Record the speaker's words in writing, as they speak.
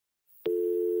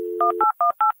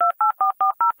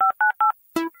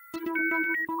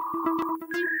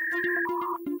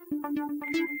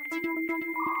Don't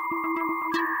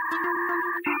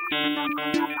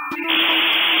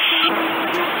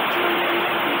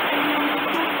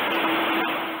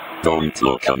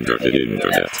look under the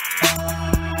internet.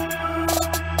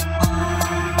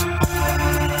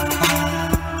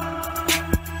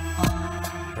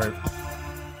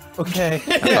 Okay.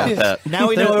 Yeah. Now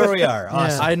we know where we are.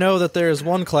 Awesome. I know that there's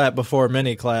one clap before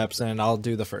many claps, and I'll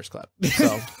do the first clap.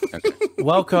 So,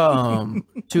 Welcome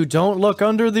to Don't Look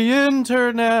Under the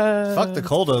Internet. Fuck the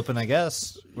cold open, I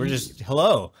guess. We're just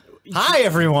hello. Hi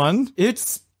everyone.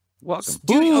 It's Welcome.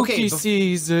 spooky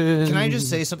season. Can I just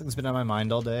say something that's been on my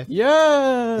mind all day?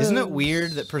 Yeah. Isn't it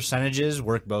weird that percentages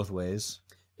work both ways?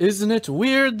 Isn't it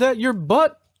weird that your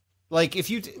butt Like if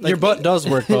you your butt does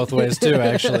work both ways too,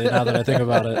 actually, now that I think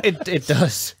about it. It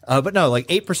does. But no, like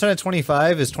 8% of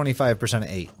 25 is 25% of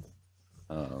 8.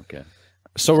 Oh, okay.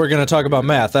 So we're going to talk about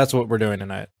math. That's what we're doing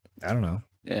tonight. I don't know.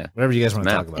 Yeah. Whatever you guys want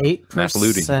to Math. talk about.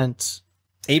 8%.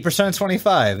 8% of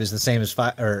 25 is the same as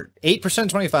 5, or 8% of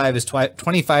 25 is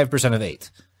 25% of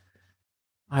 8.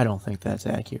 I don't think that's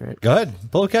accurate. Go ahead.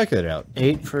 Pull a calculator out.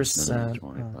 8%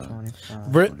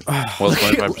 25. Brit, Well,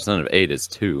 25% of 8 is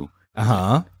 2.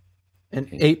 Uh-huh. And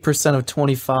 8% of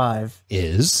 25.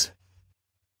 Is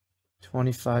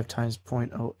 25 times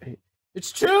 0.08.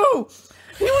 It's true!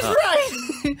 He was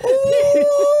right!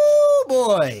 oh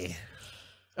boy.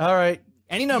 All right.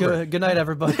 Any number. Good night,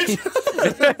 everybody.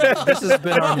 this has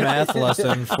been our math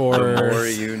lesson for... The more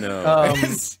you know.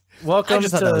 Welcome I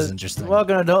just thought that was interesting.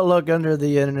 Welcome to Don't Look Under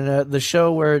the Internet, the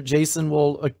show where Jason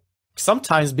will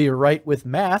sometimes be right with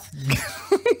math.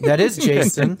 That is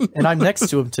Jason, and I'm next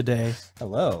to him today.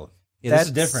 Hello. Yeah, this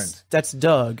is different. That's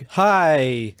Doug.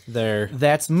 Hi there.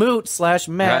 That's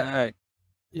Moot/Matt. Right.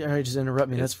 Yeah, just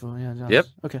interrupt me. That's fine. Yeah, Josh. Yep.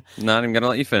 Okay. Not even going to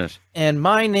let you finish. And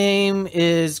my name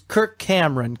is Kirk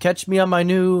Cameron. Catch me on my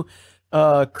new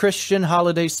Christian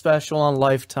holiday special on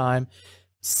Lifetime.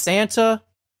 Santa.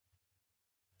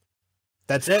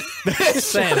 That's it.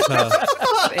 Santa.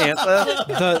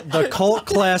 The cult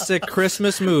classic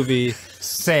Christmas movie.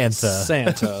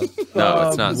 Santa. No,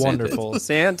 it's not wonderful.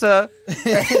 Santa.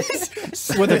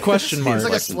 With a question mark.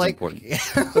 It's like a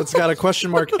It's got a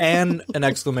question mark and an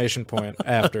exclamation point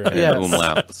after it. Yeah. Yeah.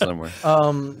 Umlaut somewhere.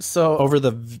 So Over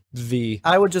the V.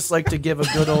 I would just like to give a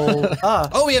good old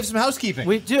Oh, we have some housekeeping.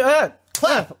 we do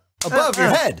clap above your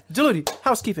head. Duty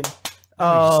housekeeping.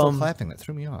 You're still clapping. That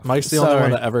threw me off. Mike's the only Sorry.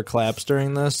 one that ever claps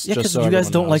during this. Yeah, just because so you guys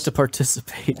everyone don't like knows. to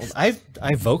participate.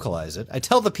 I vocalize it. I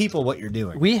tell the people what you're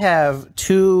doing. We have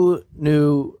 2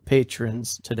 new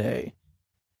patrons today,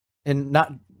 and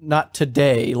not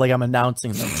today. Like I'm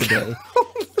announcing them today.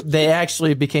 They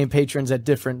actually became patrons at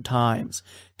different times.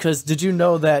 Because did you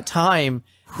know that time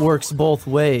works both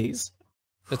ways?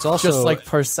 It's also Just like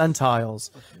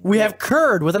percentiles. We have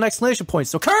curd with an exclamation point.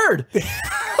 So curd.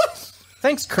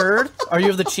 Thanks, curd. Are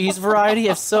you of the cheese variety?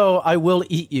 If so, I will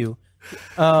eat you.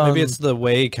 maybe it's the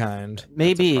whey kind.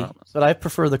 Maybe, but I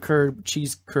prefer the curd,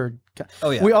 cheese curd.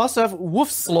 Oh, yeah. We also have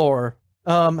Woofslore.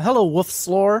 Hello,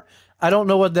 Woofslore. I don't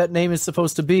know what that name is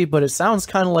supposed to be, but it sounds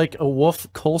kind of like a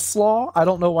wolf coleslaw. I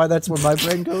don't know why that's where my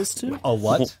brain goes to. A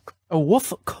what? A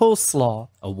wolf coleslaw.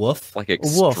 A woof? Like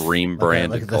wolf. extreme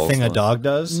brand like of the thing a coleslaw. dog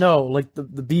does? No, like the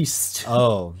beast.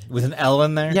 Oh, with an L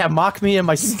in there? Yeah, mock me and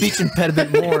my speech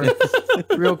impediment more.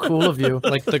 Real cool of you.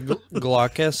 Like the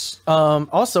Glaucus.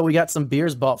 Also, we got some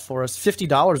beers bought for us.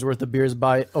 $50 worth of beers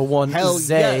by a one Hell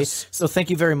Zay. yes. So thank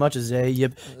you very much, Zay. You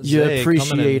Zay,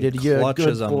 appreciated. coming in You're a clutch good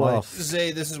as a boy. muff.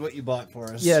 Zay, this is what you bought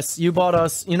for us. Yes, you bought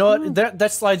us. You know what?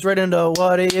 That slides right into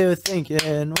what are you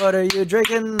thinking? What are you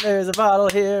drinking? There's a bottle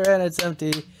here and it's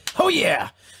empty. Oh yeah.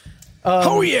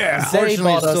 Oh yeah. Zay Fortunately,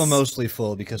 bought it's still us. mostly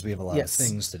full because we have a lot Yes. of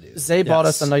things to do. Zay bought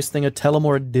us Yes. a nice thing of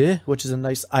Tullamore Dew, which is a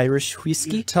nice Irish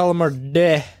whiskey. Tell them our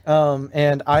day.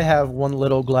 And I have one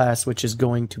little glass, which is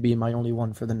going to be my only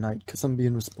one for the night because I'm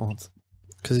being responsible.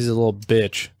 Because he's a little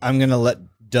bitch. I'm going to let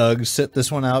Doug sit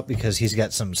this one out because he's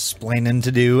got some splaining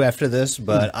to do after this,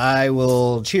 but I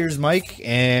will cheers Mike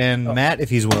and Matt, if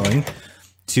he's willing,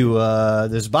 to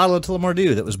this bottle of Tullamore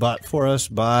Dew that was bought for us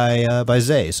by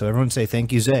Zay. So everyone say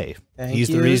thank you, Zay. Thank He's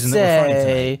you, the reason that we're funny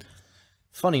Zay. tonight.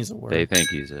 Funny's a word. They think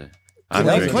he's a... I'm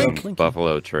Clink, drinking clink.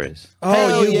 Buffalo Trace. Oh,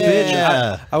 Hell you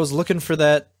yeah. bitch. I was looking for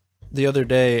that the other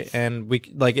day, and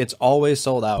it's always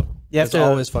sold out. You have It's to-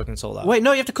 always fucking sold out. Wait,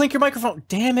 no, you have to clink your microphone.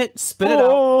 Damn it. Spit it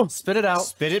out. Spit it out.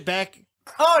 Spit it back.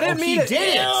 Oh, I didn't he mean it.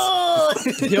 did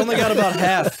it. He only got about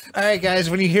half. All right, guys,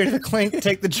 when you hear the clink,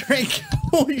 take the drink.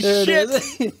 Holy There it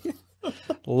shit. is.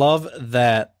 Love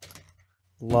that.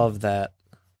 Love that.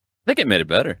 I think it made it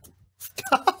better.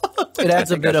 It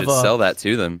adds a bit of sell a. that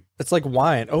to them. It's like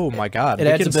wine. Oh my god! It We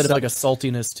adds a can bit of sell- like a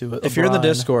saltiness to it. If you're in the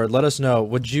Discord, let us know.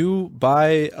 Would you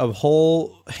buy a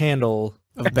whole handle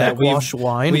of that backwash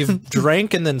wine, we've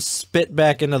drank and then spit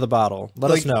back into the bottle?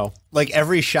 Let us know. Like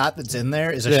every shot that's in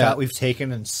there is a shot we've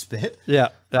taken and spit. Yeah.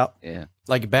 Yeah.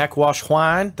 like backwash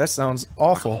wine. That sounds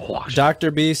awful.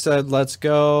 Dr. B said, "Let's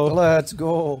go." Let's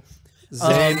go.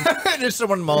 Zane, There's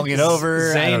someone mulling it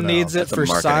over. I Zane don't know. needs it That's a for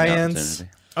marketing science.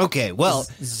 opportunity. Okay, well,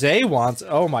 Zay wants.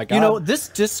 Oh my god! You know, this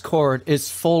Discord is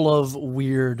full of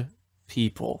weird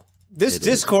people. this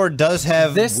Discord does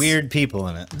have This- weird people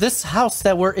in it. This house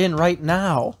that we're in right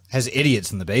now Has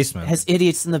idiots in the basement. has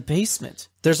idiots in the basement.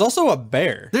 there's also a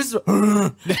bear. There's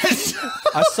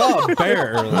I saw a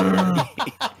bear earlier,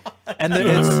 and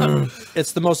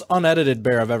it's the most unedited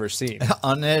bear I've ever seen.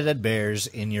 Unedited bears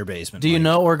in your basement. Do you Mike.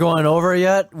 know what we're going over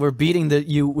yet? We're beating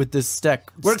you with this stick.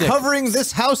 We're covering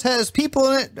this house has people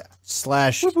in it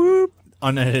 /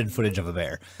 unedited footage of a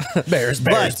bear. bears,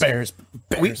 But- bears.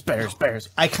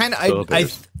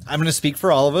 I'm going to speak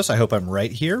for all of us. I hope I'm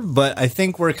right here, but I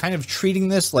think we're kind of treating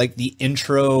this like the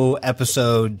intro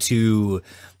episode to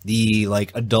the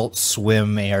like Adult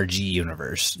Swim ARG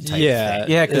universe. Type Yeah,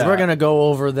 thing. Yeah, because we're gonna go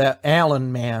over that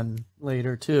Allen man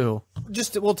later too.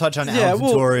 Just we'll touch on Yeah, Al's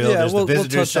tutorial. There's we'll the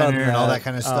visitor touch on center and all that. that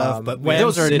kind of stuff. But Wham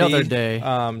those are City, another day.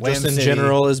 Just Wham in City.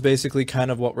 general is basically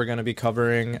kind of what we're going to be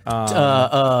covering.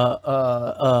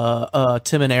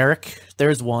 Tim and Eric.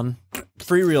 There's one.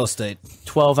 free real estate.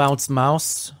 12-ounce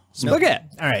mouse. Look at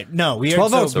All right, no, we are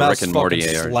 12 ounce so, Rick mouse and Morty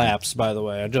fucking ARG. slaps. By the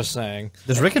way, I'm just saying.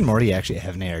 Does Rick and Morty actually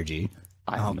have an ARG?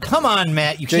 Oh, come on,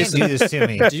 Matt. You Jason. can't do this to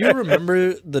me. Do you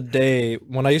remember the day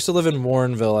when I used to live in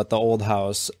Warrenville at the old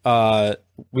house?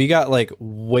 We got like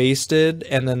wasted,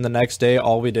 and then the next day,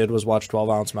 all we did was watch 12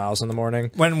 ounce mouse in the morning.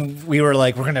 When we were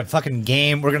like, we're going to fucking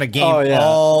game. We're going to game Oh, yeah.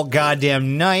 all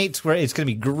goddamn night. Where it's going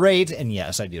to be great. And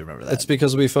yes, I do remember that. It's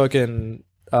because we fucking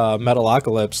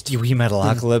metalocalypsed. We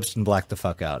metalocalypsed and blacked the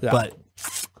fuck out. Yeah.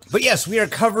 But yes, we are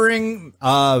covering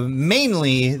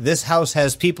mainly this house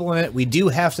has people in it. We do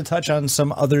have to touch on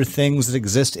some other things that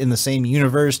exist in the same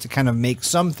universe to kind of make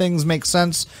some things make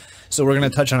sense. So we're going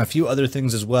to touch on a few other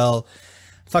things as well.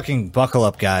 Fucking buckle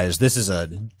up, guys. This is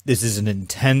an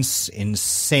intense,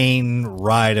 insane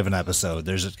ride of an episode.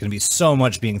 There's going to be so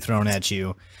much being thrown at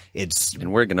you.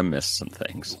 And we're gonna miss some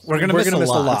things. We're going to miss gonna a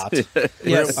lot.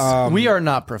 Yes, we are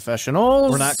not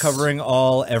professionals. We're not covering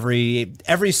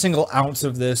every single ounce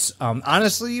of this.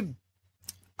 Honestly,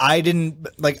 I didn't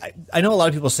I know a lot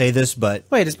of people say this, but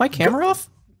Wait, is my camera off?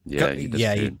 Yeah,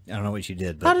 I don't know what you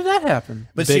did, How but did that happen?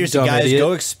 But Big seriously, dumb guys, idiot.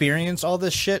 go experience all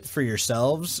this shit for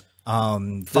yourselves.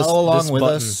 Follow along this with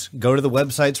button. us. Go to the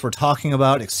websites we're talking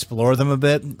about. Explore them a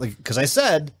bit. Because I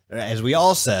said, as we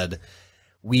all said,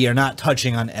 we are not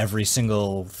touching on every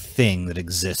single thing that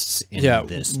exists in Yeah,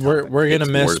 this. we're gonna It's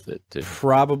miss worth it, too.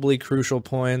 probably crucial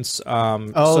points.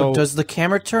 Does the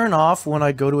camera turn off when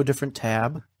I go to a different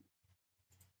tab?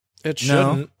 it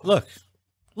No, shouldn't?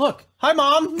 look. Hi,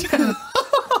 Mom.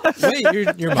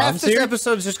 Wait, your Half mom's this here.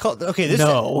 episode is just called. Okay, this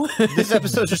No. this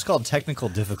episode is just called technical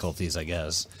difficulties, I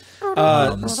guess.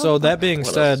 So that being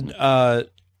said,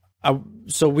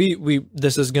 we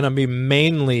this is gonna be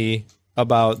mainly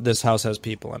about this house has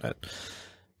people in it.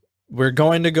 We're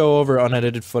going to go over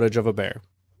unedited footage of a bear.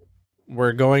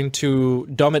 We're going to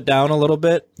dumb it down a little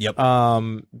bit. Yep.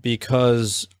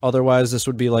 Because otherwise this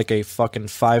would be like a fucking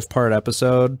 5-part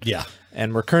episode. Yeah.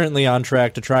 And we're currently on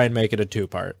track to try and make it a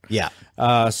 2-part. Yeah.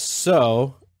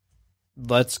 So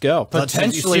let's go.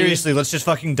 Seriously, let's just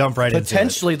fucking dump right into it.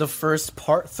 Potentially the first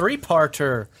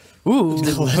 3-parter. Ooh.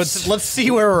 Let's see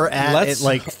where we're at. Let's- At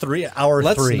like 3 hour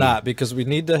Let's 3. not, because we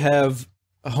need to have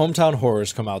hometown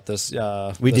horrors come out this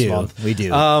We this do. month. We do.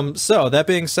 So that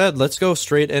being said, let's go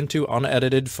straight into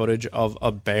unedited footage of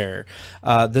a bear.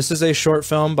 This is a short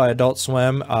film by Adult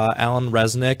Swim, Alan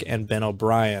Resnick and Ben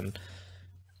O'Brien.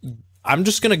 I'm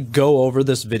just gonna go over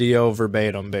this video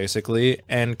verbatim, basically,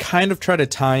 and kind of try to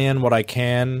tie in what I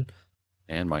can.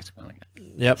 And Mike's gone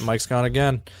again. Yep, Mike's gone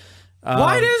again.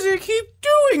 Why does he keep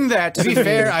doing that? To be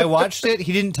fair, I watched it.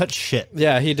 He didn't touch shit.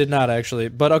 Yeah, he did not actually.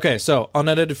 But okay, so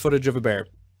unedited footage of a bear.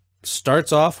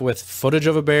 Starts off with footage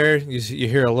of a bear. You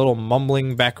hear a little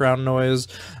mumbling background noise.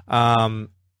 And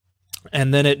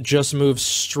then it just moves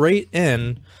straight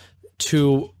in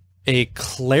to a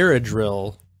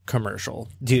Claridrill commercial.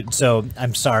 Dude, so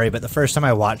I'm sorry, but the first time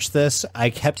I watched this, I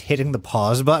kept hitting the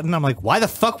pause button. I'm like, why the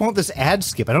fuck won't this ad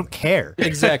skip? I don't care.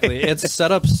 Exactly. It's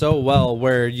set up so well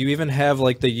where you even have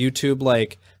like the YouTube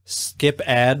like skip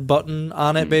ad button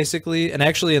on it basically. And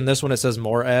actually in this one it says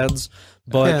more ads.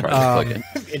 But Try to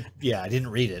click it. I didn't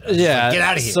read it. I was just yeah, like, get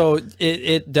out of here. so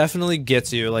it definitely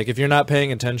gets you, like, if you're not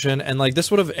paying attention. And like,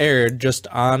 this would have aired just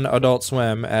on Adult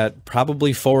Swim at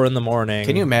probably 4 a.m.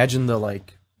 Can you imagine the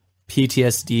like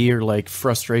PTSD or like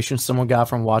frustration someone got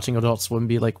from watching Adult Swim?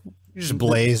 Be like, You just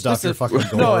blazed off your fucking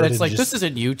gourd. no, and it's like, just- this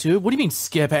isn't YouTube. What do you mean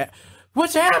skip it?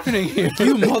 What's happening here?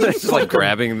 You Just like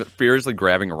motherfucker. furiously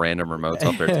grabbing random remotes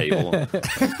off their table.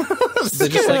 They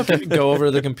just like go over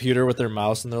to the computer with their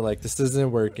mouse and they're like, this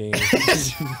isn't working.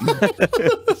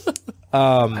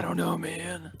 I don't know,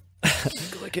 man.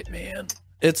 Click it, man.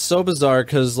 It's so bizarre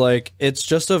because like it's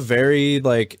just a very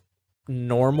like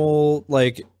normal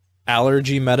like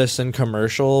allergy medicine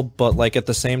commercial, but like at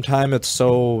the same time it's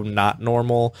so not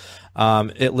normal.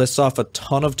 It lists off a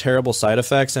ton of terrible side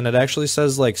effects, and it actually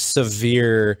says like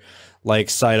severe like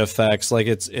side effects. Like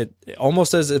it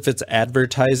almost as if it's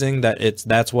advertising that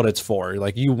that's what it's for.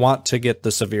 Like you want to get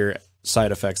the severe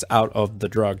side effects out of the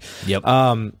drug. Yep.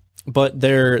 But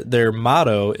their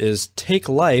motto is "Take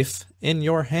life in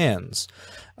your hands,"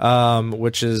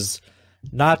 which is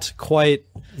not quite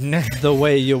the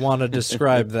way you want to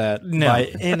describe that by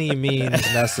any means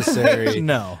necessary.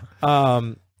 No.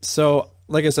 So,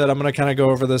 like I said, I'm going to kind of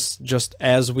go over this just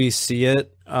as we see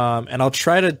it, and I'll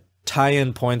try to tie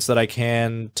in points that I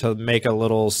can to make a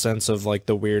little sense of like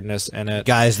the weirdness in it.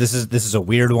 Guys, this is a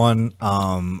weird one.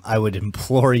 I would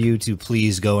implore you to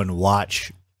please go and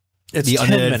watch It's the 10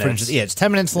 Unedited minutes. Fringes. Yeah, it's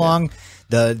 10 minutes long.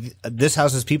 This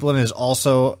House's People in is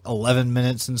also 11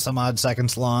 minutes and some odd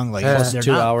seconds long. Like they're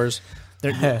 2 not- hours.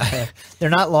 They're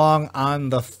not long on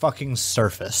the fucking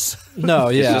surface. No,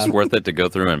 It's yeah. just worth it to go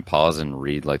through and pause and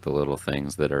read like the little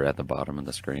things that are at the bottom of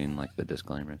the screen, like the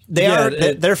disclaimers.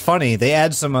 They're funny. They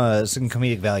add some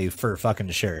comedic value for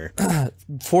fucking sure.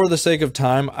 For the sake of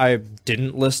time, I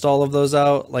didn't list all of those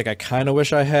out. Like I kind of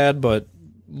wish I had, but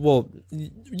well,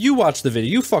 you watch the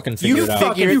video. You fucking figure it out. You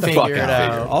fucking figure it figure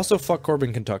out. Also, fuck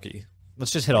Corbin, Kentucky.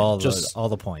 Let's just hit all Just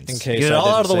the points. In case Get it I all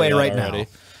didn't out of the say way that right already.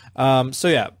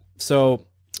 now. So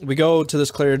we go to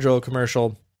this Claridgeau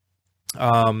commercial.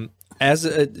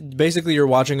 Basically you're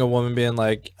watching a woman being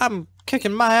like, I'm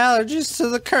kicking my allergies to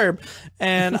the curb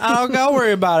and I don't gotta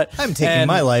worry about it. I'm taking And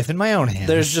my life in my own hands.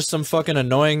 there's just some fucking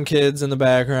annoying kids in the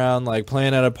background like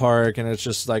playing at a park, and it's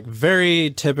just like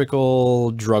very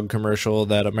typical drug commercial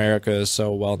that America is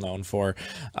so well known for.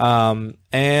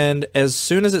 And as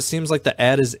soon as it seems like the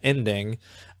ad is ending,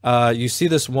 you see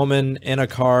this woman in a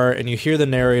car and you hear the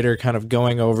narrator kind of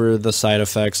going over the side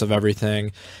effects of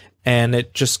everything, and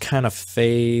it just kind of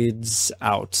fades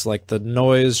out. Like the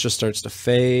noise just starts to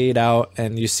fade out,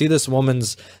 and you see this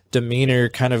woman's demeanor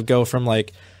kind of go from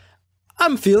like,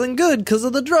 I'm feeling good because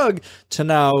of the drug, to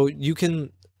now you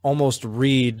can almost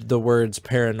read the words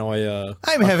paranoia.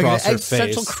 I'm having an across her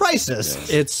existential face. crisis.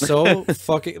 It's so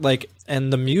fucking like,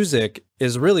 and the music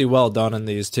is really well done in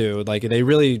these too. Like they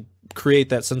really create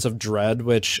that sense of dread,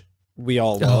 which we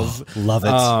all love. Love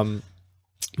it.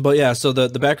 But yeah, so the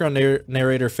background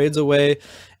narrator fades away,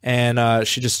 and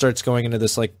she just starts going into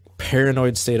this like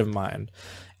paranoid state of mind,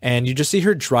 and you just see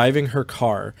her driving her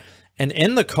car, and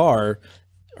in the car,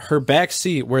 her back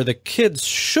seat where the kids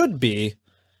should be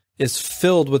is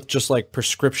filled with just like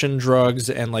prescription drugs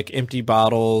and like empty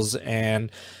bottles,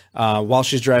 and while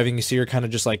she's driving, you see her kind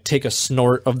of just like take a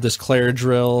snort of this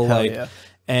Claridgeau, like, yeah.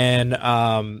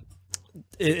 and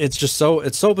it's just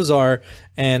it's so bizarre.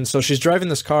 And so she's driving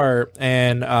this car,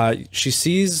 and she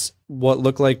sees what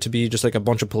look like to be just like a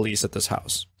bunch of police at this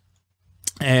house,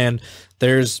 and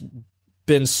there's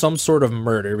been some sort of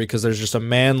murder because there's just a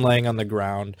man laying on the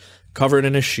ground covered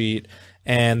in a sheet,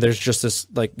 and there's just this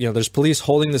like, you know, there's police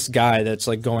holding this guy that's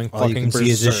like going All you fucking can see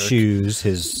is his berserk. shoes.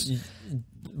 His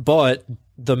But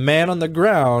the man on the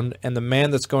ground and the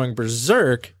man that's going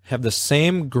berserk have the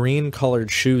same green colored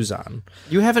shoes on.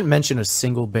 You haven't mentioned a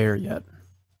single bear yet.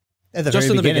 at the Just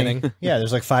very in the beginning. Yeah,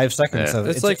 there's like 5 seconds Yeah. of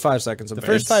It's like 5 seconds of the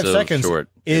bear. first 5 so seconds short.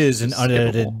 is an It's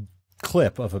unedited skippable.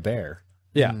 clip of a bear.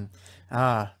 Yeah,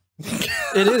 Ah,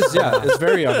 it is. Yeah, it's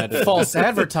very unedited. false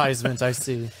advertisement. I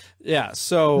see. Yeah,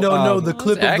 so No, the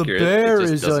clip It's of the accurate, bear it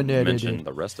just is doesn't mention unedited.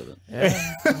 the rest of it.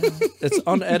 it's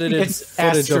unedited It's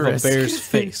footage asterisk. of a bear's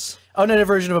face. Unedited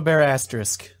version of a bear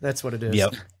asterisk. That's what it is.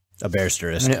 Yep, a bear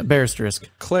asterisk. Yeah, bear asterisk.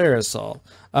 Clarisol.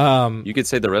 You could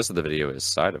say the rest of the video is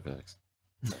side effects.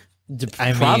 I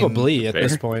mean, Probably at fair.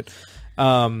 this point.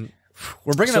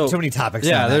 We're bringing So, up too many topics.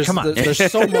 Yeah, now, Matt. there's Come on.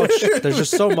 there's so much. There's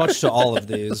just so much to all of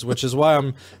these, which is why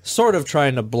I'm sort of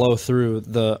trying to blow through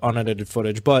the unedited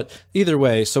footage. But either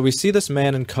way, so we see this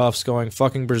man in cuffs going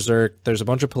fucking berserk. There's a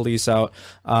bunch of police out.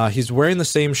 He's wearing the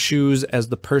same shoes as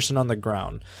the person on the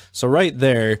ground. So right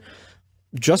there,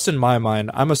 just in my mind,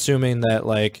 I'm assuming that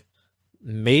like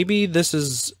maybe this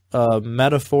is a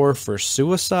metaphor for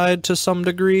suicide to some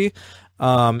degree.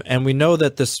 And we know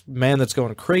that this man that's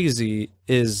going crazy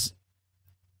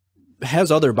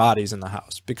has other bodies in the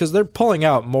house, because they're pulling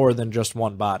out more than just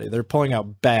one body. They're pulling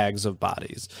out bags of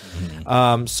bodies.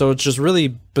 So it's just really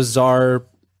bizarre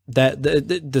that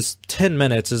this 10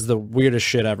 minutes is the weirdest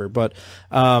shit ever. But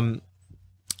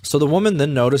so the woman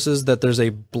then notices that there's a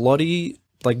bloody,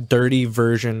 like dirty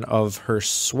version of her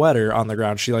sweater on the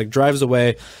ground. She like drives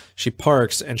away, she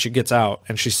parks, and she gets out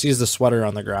and she sees the sweater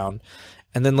on the ground.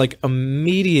 And then like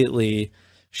immediately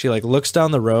she like looks down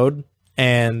the road,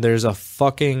 and there's a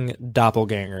fucking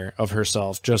doppelganger of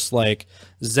herself, just like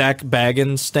Zach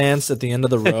Baggins stance at the end of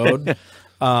the road.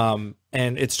 And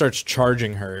it starts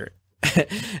charging her.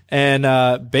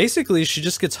 And basically she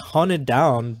just gets hunted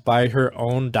down by her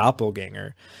own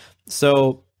doppelganger.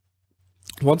 So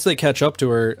once they catch up to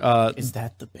her, Is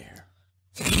that the bear?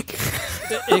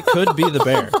 it could be the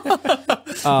bear.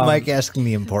 Mike asking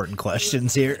the important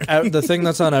questions here. The thing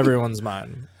that's on everyone's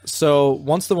mind. So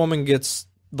once the woman gets,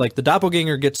 like, the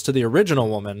doppelganger gets to the original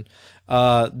woman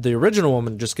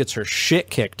just gets her shit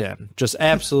kicked in, just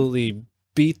absolutely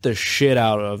beat the shit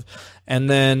out of. And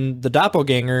then the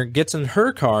doppelganger gets in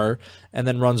her car and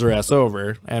then runs her ass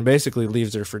over and basically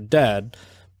leaves her for dead.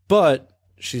 But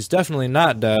she's definitely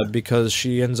not dead, because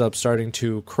she ends up starting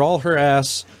to crawl her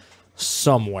ass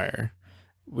somewhere.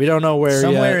 We don't know where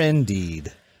Somewhere yet,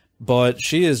 indeed. but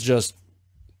she is just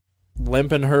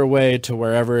limping her way to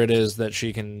wherever it is that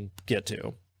she can get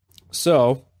to.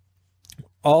 So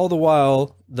all the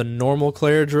while, the normal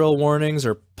Claridril warnings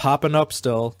are popping up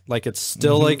still, like it's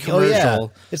still a commercial.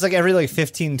 Oh, yeah. It's like every like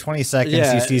 15, 20 seconds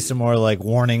Yeah. you see some more like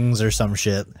warnings or some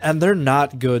shit. And they're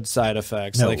not good side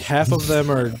effects. No. Like half of them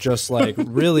are just like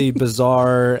really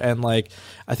bizarre. And like,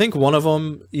 I think one of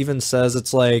them even says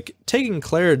it's like taking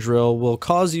Claridril will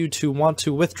cause you to want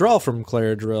to withdraw from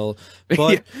Claridril,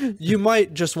 but you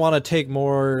might just want to take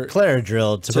more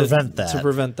Claridril to prevent that. To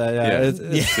prevent that, yeah.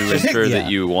 Yeah. To ensure Yeah. that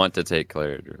you want to take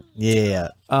Claridril. Yeah.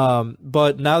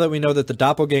 But now that we know that the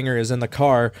doppelganger is in the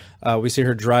car, we see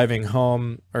her driving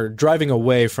home, or driving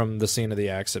away from the scene of the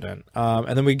accident.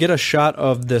 And then we get a shot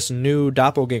of this new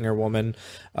doppelganger woman,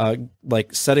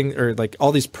 like setting, or like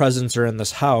all these presents are in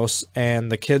this house,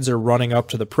 and the kids are running up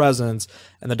to the presents,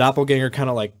 and the doppelganger kind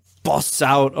of like busts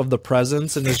out of the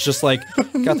presents and is just like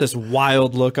got this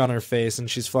wild look on her face, and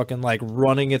she's fucking like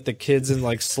running at the kids in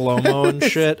like slow-mo and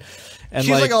shit. And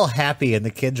She's like all happy, and the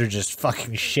kids are just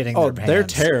fucking shitting their pants. they're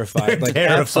terrified. They're like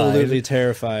terrified. absolutely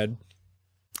terrified.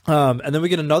 And then we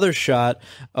get another shot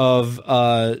of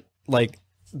like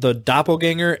the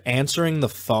doppelganger answering the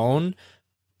phone,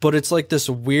 but it's like this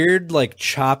weird, like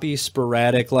choppy,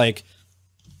 sporadic, like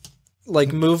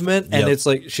movement, and Yep. it's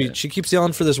like she keeps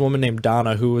yelling for this woman named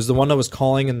Donna, who was the one that was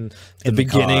calling in the In the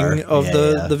beginning car. of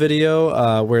Yeah. the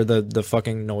video, where the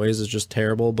fucking noise is just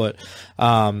terrible. But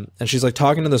and she's like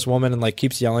talking to this woman and like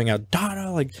keeps yelling out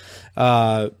Donna, like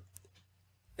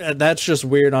that's just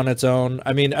weird on its own.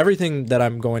 I mean, everything that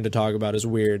I'm going to talk about is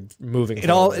weird moving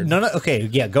forward. Okay,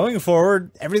 yeah, going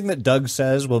forward, everything that Doug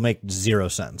says will make zero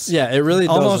sense. Yeah, it really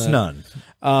Almost doesn't.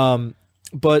 none.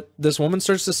 But this woman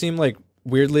starts to seem like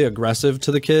weirdly aggressive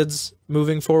to the kids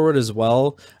moving forward as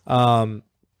well.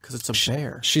 Because it's a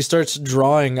bear. She starts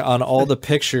drawing on all the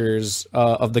pictures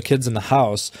of the kids in the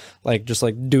house, like just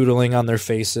like doodling on their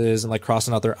faces and like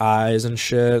crossing out their eyes and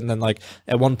shit. And then like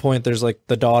at one point there's like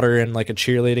the daughter in like a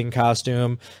cheerleading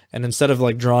costume, and instead of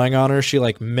like drawing on her, she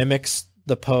like mimics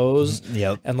the pose.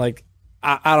 Yep. And like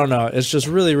I don't know, it's just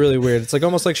really, really weird. It's like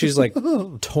almost like she's like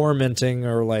tormenting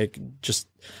or like just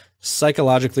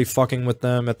psychologically fucking with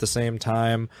them at the same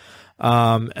time.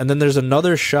 And then there's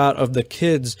another shot of the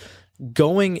kids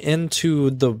going into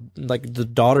the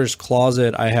daughter's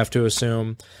closet, I have to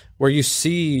assume, where you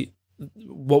see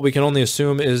what we can only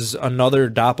assume is another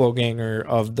doppelganger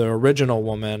of the original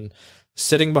woman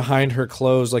sitting behind her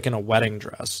clothes like in a wedding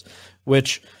dress,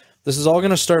 which this is all going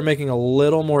to start making a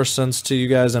little more sense to you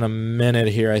guys in a minute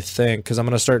here, I think, because I'm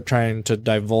going to start trying to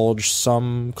divulge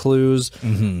some clues.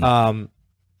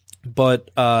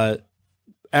 But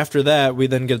after that, we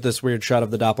then get this weird shot of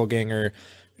the doppelganger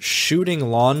shooting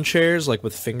lawn chairs like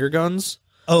with finger guns.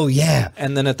 Oh yeah.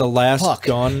 And then at the last Fuck.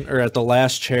 gun, or at the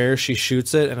last chair, she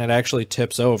shoots it and it actually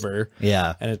tips over.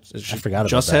 Yeah. And it forgot about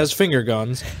just that. has finger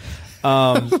guns.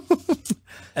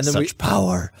 And then Such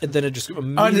power. and then it just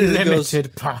immediately goes.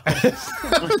 Unlimited power.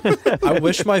 I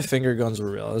wish my finger guns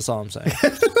were real. That's all I'm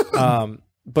saying.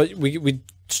 But we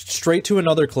straight to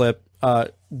another clip.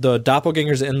 The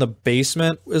doppelganger's in the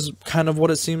basement is kind of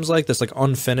what it seems like, this like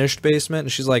unfinished basement,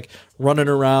 and she's like running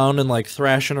around and like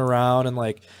thrashing around and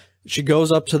like she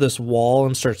goes up to this wall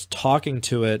and starts talking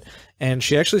to it, and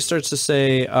she actually starts to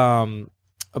say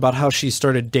about how she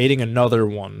started dating another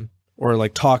one, or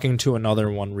like talking to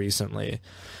another one recently.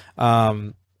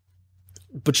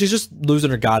 But she's just losing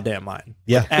her goddamn mind.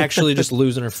 Yeah. Actually just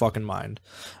losing her fucking mind.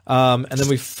 And then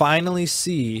we finally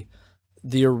see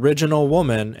the original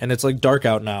woman, and it's like dark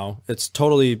out now. It's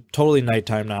totally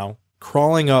nighttime now,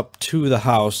 crawling up to the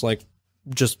house, like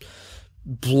just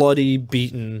bloody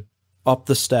beaten up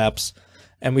the steps.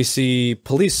 And we see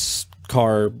police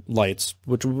car lights,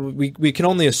 which we can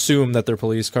only assume that they're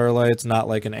police car lights, not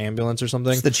like an ambulance or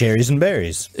something. It's the cherries and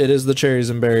berries. It is the cherries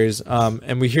and berries.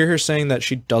 And we hear her saying that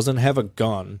she doesn't have a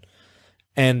gun.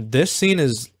 And this scene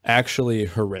is actually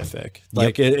horrific.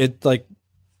 Like it like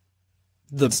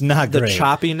it's not the great.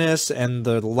 Choppiness and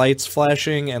the lights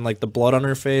flashing and like the blood on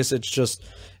her face.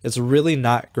 It's really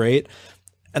not great.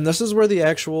 And this is where the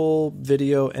actual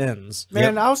video ends.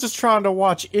 Man, I was just trying to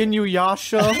watch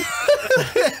Inuyasha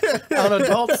on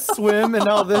Adult Swim, and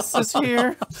now this is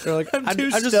here. They're like, I'm too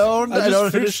stoned. I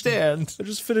don't understand. I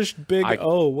just finished Big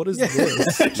O. What is this?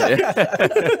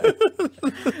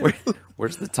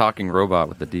 Where's the talking robot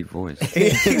with the deep voice?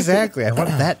 Exactly. I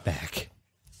want that back.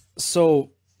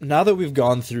 So now that we've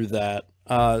gone through that,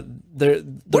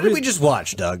 what did we just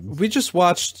watch, Doug? We just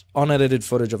watched unedited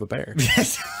footage of a bear.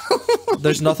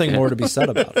 There's nothing more to be said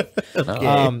about it.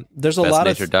 Okay. There's a Best lot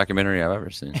nature of documentary I've ever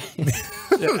seen.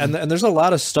 and there's a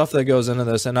lot of stuff that goes into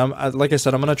this, and like I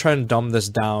said, I'm going to try and dumb this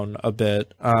down a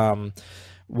bit.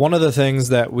 One of the things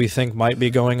that we think might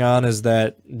be going on is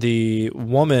that the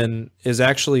woman is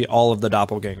actually all of the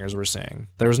doppelgangers we're seeing.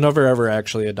 There was never ever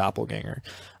actually a doppelganger.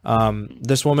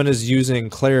 This woman is using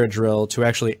Claradrill to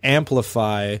actually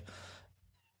amplify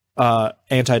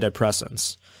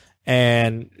antidepressants.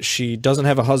 And she doesn't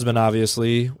have a husband,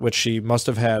 obviously, which she must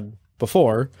have had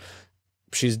before.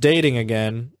 She's dating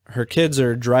again. Her kids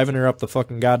are driving her up the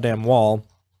fucking goddamn wall.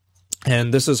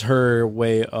 And this is her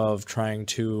way of trying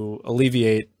to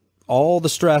alleviate all the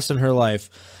stress in her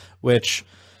life, which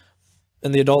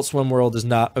in the Adult Swim world is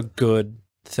not a good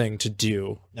thing to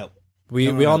do. Nope.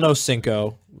 We all know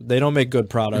Cinco. They don't make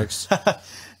good products.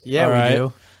 Yeah, we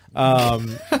do.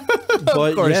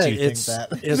 But yeah,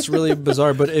 it's really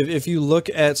bizarre. But if you look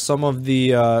at some of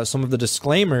the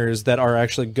disclaimers that are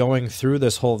actually going through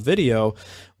this whole video,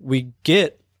 we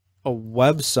get a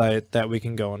website that we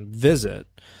can go and visit.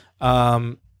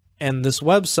 And this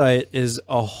website is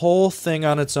a whole thing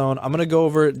on its own. I'm going to go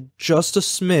over it just a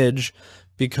smidge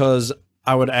because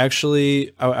I would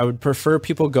prefer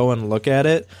people go and look at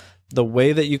it. The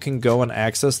way that you can go and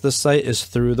access this site is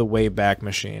through the Wayback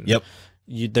Machine. Yep.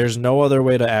 There's no other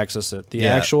way to access it. The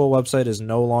actual website is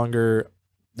no longer...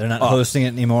 They're not hosting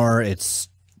it anymore. It's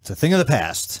a thing of the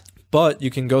past. But you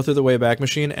can go through the Wayback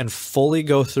Machine and fully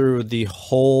go through the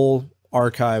whole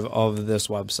archive of this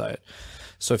website.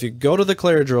 So if you go to the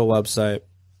Claradrill website,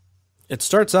 it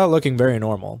starts out looking very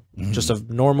normal. Just a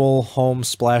normal home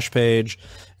splash page.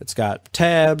 It's got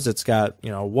tabs. It's got,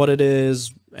 what it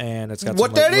is. And it's got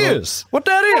what that is.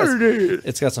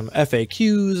 It's got some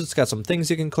FAQs. It's got some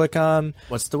things you can click on.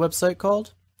 What's the website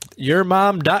called?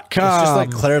 Yourmom.com. It's just like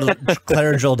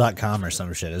Claradrill.com or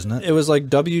some shit, isn't it? It was like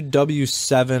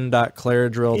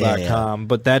www7.claradrill.com,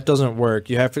 but that doesn't work.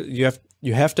 You have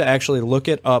to actually look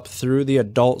it up through the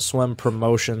Adult Swim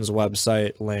Promotions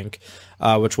website link,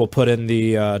 which we'll put in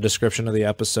the description of the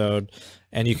episode,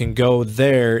 and you can go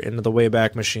there into the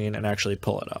Wayback Machine and actually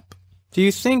pull it up. Do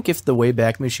you think if the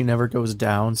Wayback Machine ever goes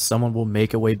down, someone will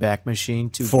make a Wayback Machine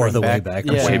Wayback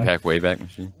Machine, Wayback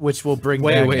Machine, which will bring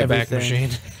back Wayback everything. Machine?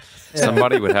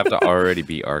 Somebody would have to already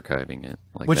be archiving it,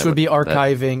 which would be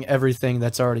archiving everything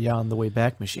that's already on the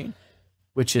Wayback Machine,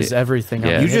 which is everything.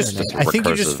 Yeah, on the internet. I think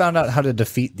you just found out how to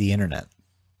defeat the internet.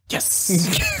 Yes,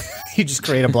 you just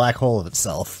create a black hole of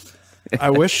itself. I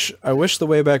wish the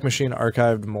Wayback Machine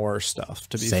archived more stuff,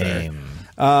 to be fair.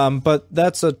 But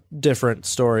that's a different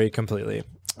story completely.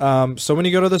 So when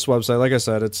you go to this website, like I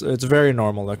said, it's very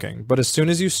normal looking. But as soon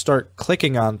as you start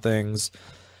clicking on things,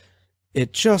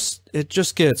 it just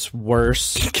gets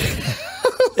worse.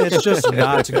 It's just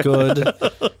not good.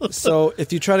 So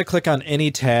if you try to click on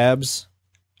any tabs,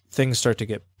 things start to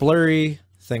get blurry.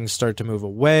 Things start to move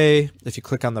away. If you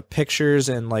click on the pictures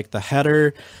and like the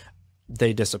header,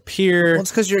 they disappear. Well,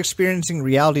 it's because you're experiencing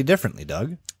reality differently,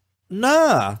 Doug.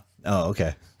 Nah. Oh,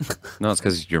 okay. No, it's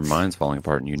because your mind's falling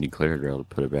apart and you need Claradrill to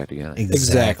put it back together.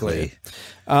 Exactly.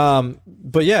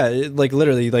 But yeah, like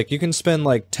literally, like you can spend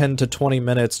like 10 to 20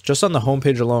 minutes just on the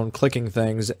homepage alone clicking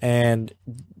things, and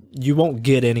you won't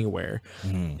get anywhere.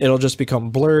 It'll just become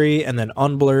blurry and then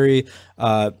unblurry.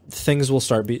 Things will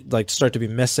start to be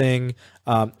missing.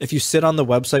 If you sit on the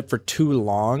website for too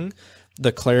long,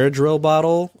 the Claridrill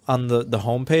bottle on the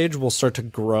homepage will start to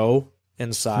grow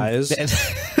in size.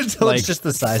 Until it's just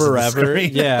the size forever. of the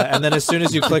screen. Yeah, and then as soon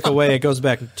as you click away, it goes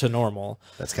back to normal.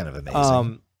 That's kind of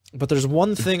amazing. But there's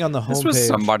one thing on the homepage. This was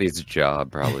somebody's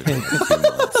job, probably. For like 2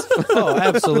 months. Oh,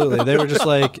 absolutely. They were just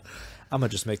like, I'm gonna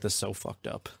just make this so fucked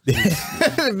up.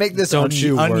 Make this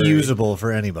unusable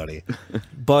for anybody.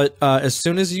 But as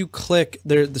soon as you click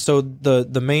there, so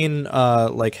the main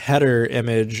like header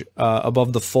image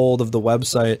above the fold of the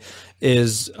website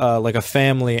is like a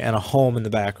family and a home in the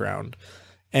background.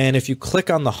 And if you click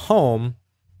on the home,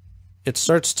 it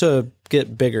starts to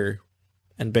get bigger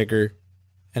and bigger.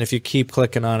 And if you keep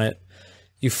clicking on it,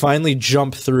 you finally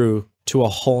jump through to a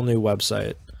whole new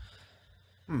website.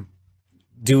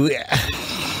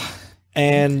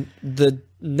 And the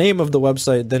name of the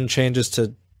website then changes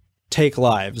to Take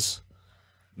Lives,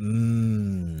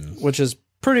 which is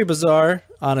pretty bizarre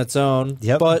on its own,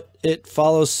 but it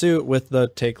follows suit with the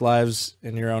Take Lives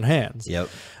in Your Own Hands.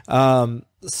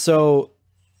 So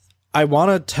I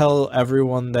want to tell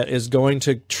everyone that is going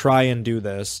to try and do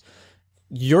this,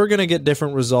 you're going to get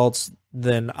different results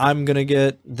than I'm going to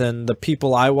get, than the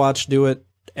people I watch do it.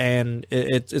 And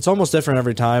it's almost different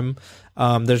every time.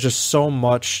 There's just so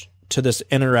much to this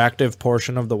interactive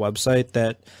portion of the website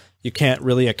that you can't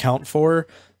really account for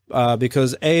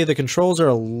because the controls are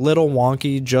a little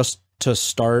wonky just to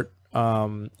start.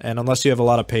 And unless you have a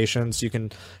lot of patience, you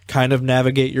can kind of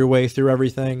navigate your way through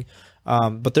everything.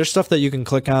 But there's stuff that you can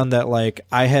click on that like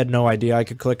I had no idea I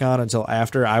could click on until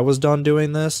after I was done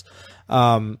doing this.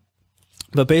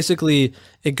 But basically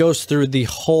it goes through the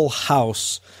whole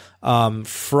house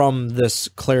from this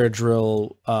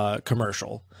Claridrill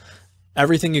commercial.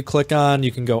 Everything you click on,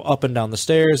 you can go up and down the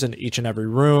stairs in each and every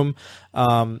room.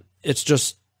 It's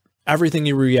just everything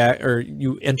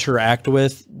you interact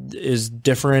with is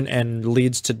different and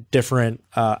leads to different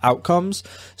outcomes.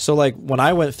 So like when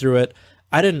I went through it,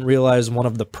 I didn't realize one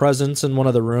of the presents in one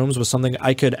of the rooms was something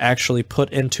I could actually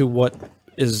put into what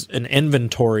is an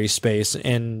inventory space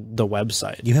in the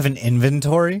website. You have an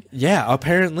inventory? Yeah,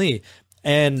 apparently.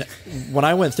 And when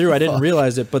I went through, I didn't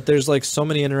realize it, but there's like so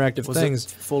many interactive things.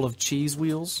 Was it full of cheese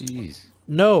wheels? Jeez.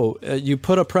 No, you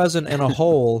put a present in a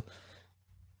hole.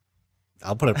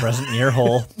 I'll put a present in your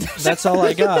hole. That's all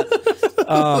I got.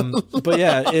 But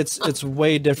yeah, it's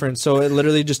way different. So it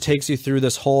literally just takes you through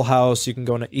this whole house. You can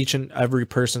go into each and every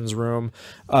person's room.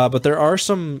 But there are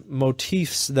some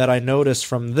motifs that I noticed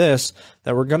from this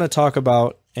that we're going to talk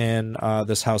about in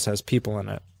This House Has People in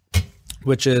It,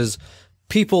 which is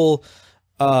people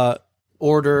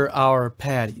order our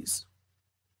patties.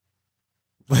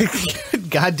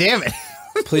 God damn it.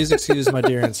 Please excuse my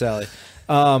dear Aunt Sally.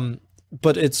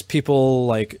 But it's people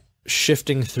like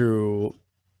shifting through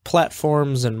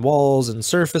platforms and walls and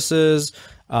surfaces.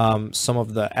 Some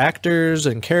of the actors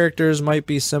and characters might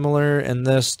be similar in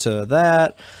this to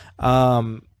that.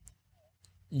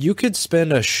 You could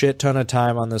spend a shit ton of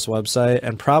time on this website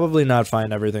and probably not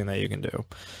find everything that you can do,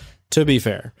 to be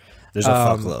fair. There's a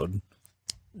fuckload.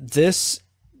 There's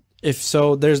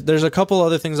a couple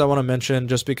other things I want to mention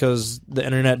just because the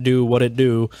internet do what it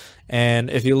do. And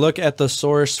if you look at the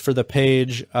source for the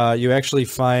page, you actually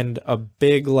find a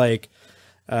big like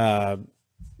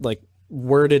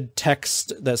worded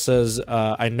text that says,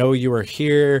 I know you are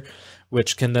here,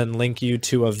 which can then link you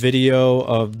to a video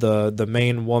of the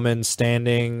main woman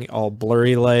standing all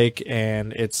blurry like,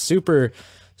 and it's super,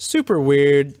 super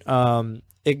weird.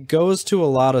 It goes to a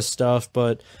lot of stuff,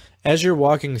 but as you're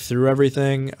walking through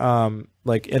everything,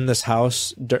 like in this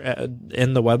house,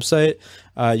 in the website,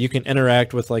 you can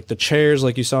interact with like the chairs,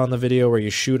 like you saw in the video where you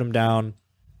shoot them down.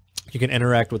 You can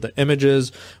interact with the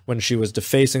images when she was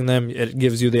defacing them. It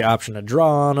gives you the option to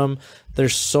draw on them.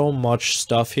 There's so much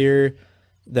stuff here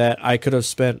that I could have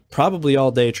spent probably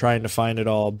all day trying to find it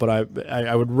all, but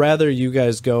I would rather you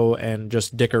guys go and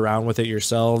just dick around with it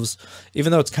yourselves,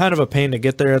 even though it's kind of a pain to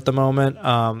get there at the moment.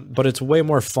 But it's way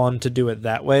more fun to do it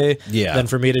that way than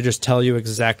for me to just tell you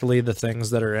exactly the things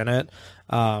that are in it.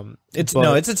 It's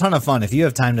a ton of fun if you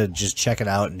have time to just check it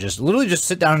out and just literally just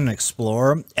sit down and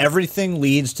explore. Everything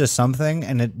leads to something,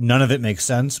 and none of it makes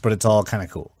sense, but it's all kind of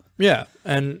cool. Yeah,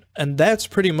 and that's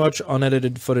pretty much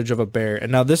unedited footage of a bear.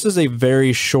 And now this is a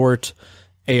very short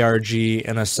ARG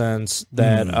in a sense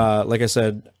that, like I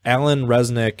said, Alan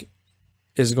Resnick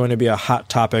is going to be a hot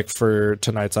topic for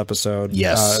tonight's episode,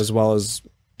 as well as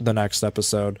the next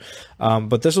episode.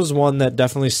 But this was one that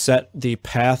definitely set the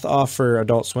path off for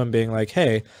Adult Swim being like,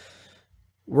 hey,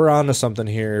 we're on to something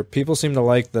here. People seem to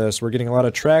like this. We're getting a lot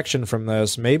of traction from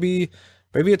this. Maybe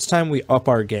it's time we up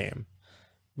our game.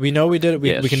 We know we did it.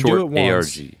 We can do it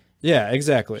once. ARG Yeah,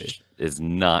 exactly. is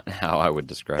not how I would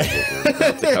describe what we're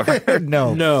about to cover.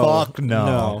 No, fuck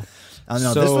no. Oh,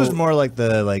 no, this was more like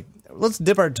let's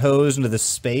dip our toes into this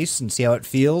space and see how it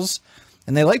feels.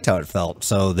 And they liked how it felt,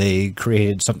 so they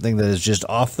created something that is just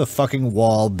off the fucking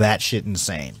wall, batshit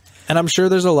insane. And I'm sure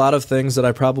there's a lot of things that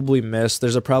I probably missed.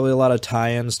 There's probably a lot of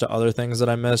tie-ins to other things that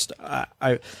I missed.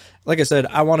 I like I said,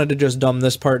 I wanted to just dumb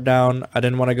this part down. I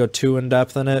didn't want to go too in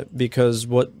depth in it because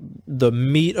what the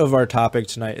meat of our topic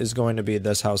tonight is going to be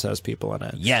this house has people in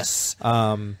it. Yes.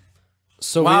 So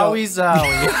Wowie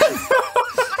zowie.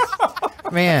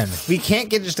 Man, we can't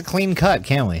get just a clean cut,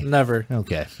 can we? Never.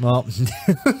 Okay. Well,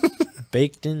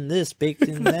 baked in this, baked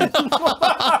in that.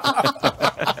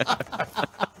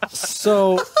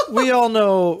 So we all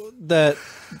know that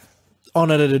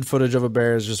unedited footage of a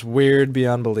bear is just weird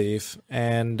beyond belief.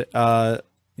 And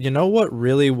you know what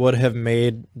really would have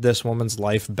made this woman's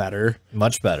life better?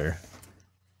 much better.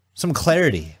 Some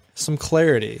clarity. Some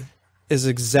clarity is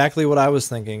exactly what I was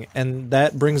thinking. And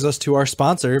that brings us to our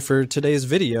sponsor for today's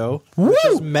video, which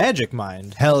is Magic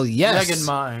Mind. Hell yes. Megan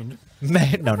Mind.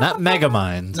 No, not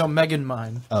Megamind. No, Megan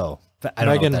Mind. Oh. I don't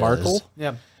know Meghan what that Markle? is.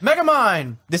 Yeah. Mega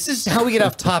Mind. This is how we get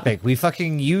off topic. We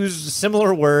fucking use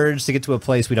similar words to get to a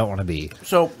place we don't want to be.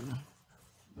 So,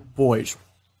 boys,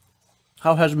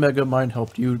 how has Mega Mind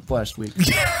helped you last week?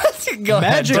 Go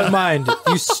Magic ahead. Mind,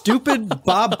 you stupid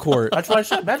Bob Court. That's what I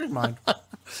said, Magic Mind.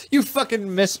 You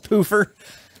fucking miss poofer.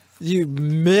 You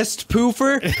missed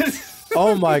poofer?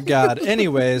 Oh my god.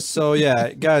 Anyways, so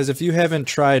yeah, guys, if you haven't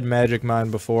tried Magic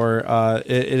Mind before,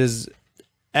 it is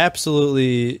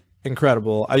absolutely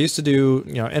incredible. I used to do,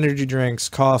 energy drinks,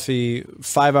 coffee,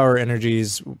 5-hour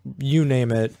energies, you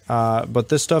name it. But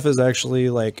this stuff is actually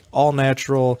like all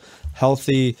natural,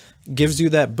 healthy, gives you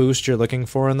that boost you're looking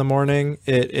for in the morning.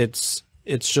 It's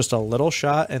just a little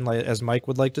shot, and like as Mike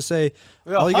would like to say,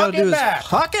 all you gotta do is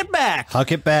huck it back.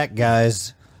 Huck it back,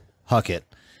 guys. Huck it.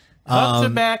 Hucks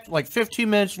it back, like 15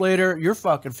 minutes later, you're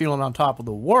fucking feeling on top of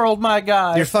the world, my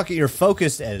guy. You're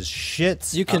focused as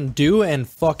shit. You can do and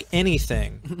fuck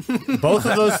anything. Both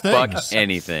of those Fuck things.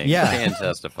 anything. Yeah. Can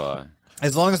testify.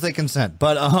 As long as they consent.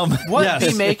 But What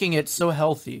Yes. be making it so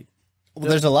healthy? well,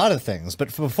 there's a lot of things.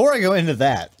 But before I go into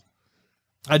that,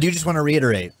 I do just want to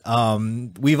reiterate.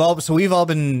 We've all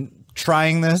been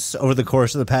trying this over the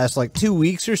course of the past 2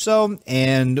 weeks or so,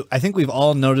 and I think we've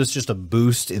all noticed just a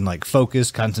boost in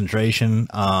focus, concentration,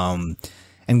 and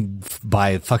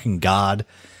by fucking God,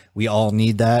 we all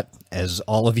need that. As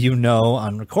all of you know,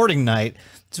 on recording night,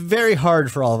 it's very hard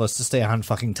for all of us to stay on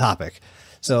fucking topic.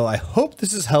 So I hope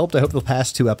this has helped. I hope the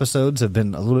past 2 episodes have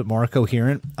been a little bit more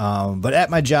coherent. But at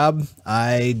my job,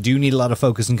 I do need a lot of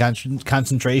focus and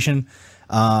concentration.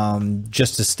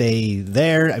 Just to stay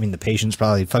there. I mean, the patients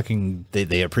probably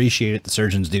they appreciate it. The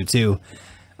surgeons do too.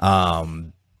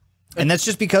 And that's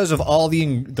just because of all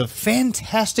the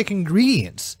fantastic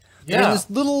ingredients. Yeah. This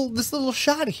little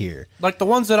shot here. Like the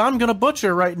ones that I'm going to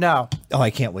butcher right now. Oh, I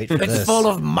can't wait for It's this. full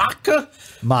of maca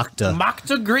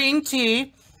Makta. green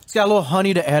tea. It's got a little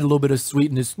honey to add a little bit of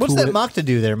sweetness What's to that it. Makta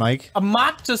do there, Mike? A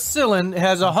Mactacillin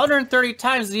has 130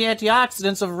 times the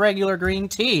antioxidants of regular green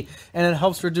tea, and it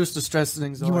helps reduce the stress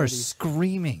and You are anxiety.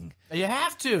 screaming. You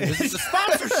have to. This is a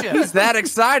sponsorship. Who's that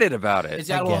excited about It's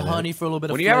it? got a little get it. honey for a little bit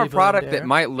of When you have a flavor product there. that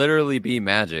might literally be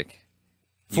magic.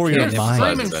 For your can't mind. emphasize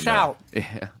Scream and it enough. shout.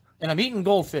 Yeah. And I'm eating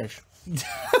goldfish.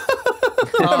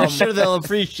 I'm sure they'll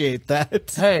appreciate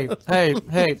that. Hey,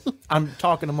 I'm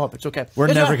talking them up. It's okay. We're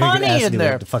There's never a going to honey get asked in to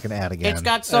there. do the fucking ad again. It's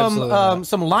got Absolutely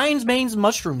some lion's manes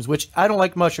mushrooms, which I don't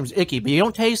like mushrooms, icky, but you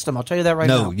don't taste them. I'll tell you that right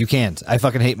now. No, you can't. I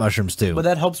fucking hate mushrooms too. But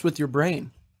that helps with your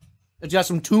brain. It's got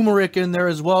some turmeric in there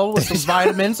as well with some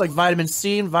vitamins like vitamin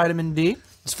C and vitamin D.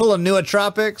 It's full of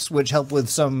nootropics, which help with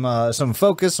some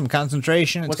focus, some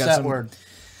concentration. It's What's got that some word?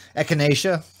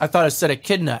 Echinacea. I thought it said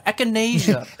echidna.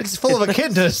 Echinacea, It's full of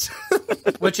echidnas.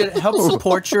 which it helps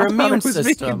support your immune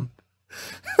system.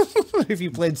 If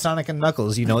you played Sonic and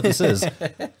Knuckles, you know what this is.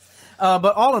 But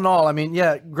all in all, I mean,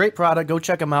 yeah, great product. Go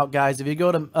check them out, guys. If you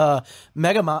go to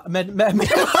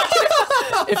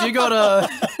if you go to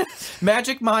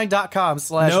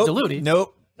magicmind.com/Diluti.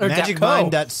 Nope. Or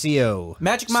magicmind.co.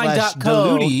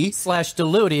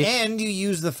 Magicmind.co/Diluti. And you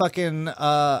use the fucking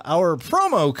our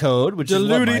promo code, which is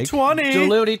what, Mike?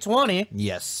 Diluti20.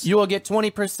 Yes. You will get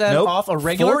 20% off a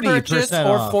regular purchase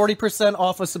or 40%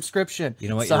 off a subscription. You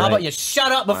know what? So You're how right. about you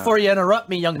shut up before you interrupt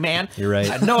me, young man? You're right.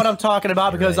 I know what I'm talking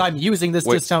about because right. I'm using this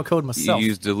discount code myself. You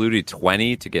use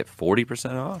Diluti20 to get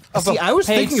 40% off? See, I was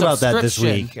paid thinking about that this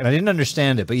subscription. week, and I didn't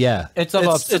understand it, but yeah. It's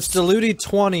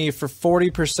Diluti20 for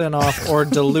 40% off, or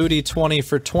Diluti20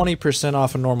 for 20%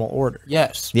 off a normal order.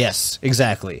 Yes. Yes,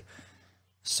 exactly.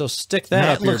 So stick that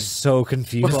Matt up your looks so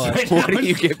confused. What do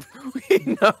you get?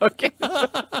 No, okay.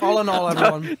 All in all,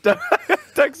 everyone.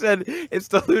 Doug said it's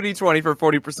Diluti20 for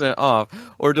 40% off,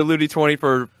 or Diluti20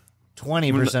 for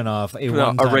 20% off a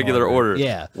regular order.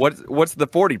 Yeah. What's the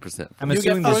 40%? I'm You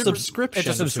assuming get the 40% subscription. It's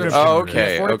a subscription. Oh,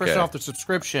 okay. 40% off the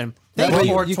subscription. Thank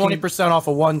you. Or You can- 20% off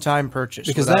a one-time purchase.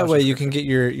 because without that way a you can get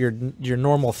your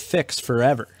normal fix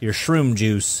forever. Your shroom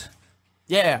juice.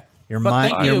 Yeah. Your But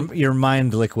mind, thank you. your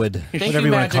mind liquid, Thank whatever you,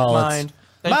 you want Magic to call Mind. it.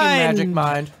 Thank you, Mind. Magic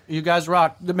Mind. You guys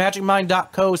rock. The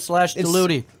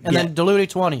magicmind.co/Diluti. And then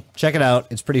Diluti20. Check it out.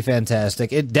 It's pretty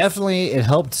fantastic. It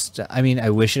helped. I mean, I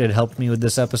wish it had helped me with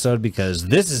this episode because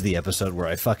this is the episode where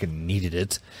I fucking needed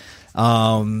it.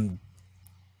 But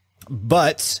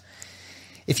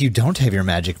if you don't have your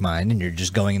magic mind and you're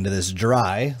just going into this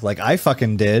dry, like I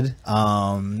fucking did,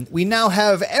 we now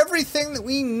have everything that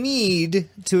we need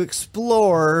to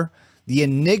explore the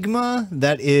enigma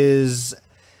that is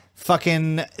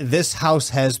fucking This House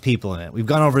Has People in It. We've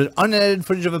gone over unedited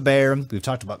footage of a bear. We've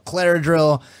talked about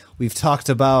Claradrill. We've talked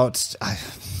about I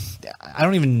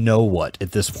don't even know what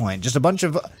at this point. Just a bunch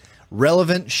of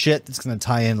relevant shit that's going to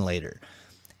tie in later.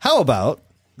 How about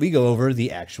we go over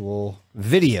the actual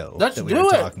video Let's that we do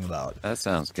were it. talking about? That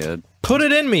sounds good. Put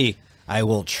it in me. I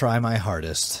will try my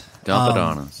hardest. Dump it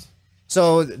on us.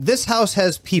 So This House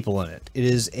Has People in It.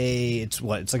 It's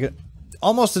like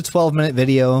almost a 12-minute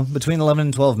video, between 11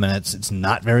 and 12 minutes. It's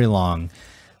not very long,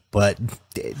 but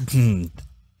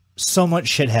so much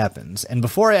shit happens. And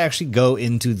before I actually go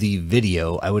into the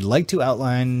video, I would like to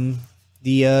outline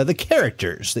the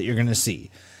characters that you're going to see.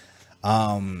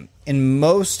 In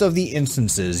most of the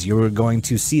instances, you're going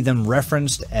to see them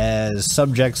referenced as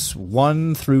subjects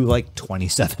 1 through like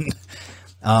 27.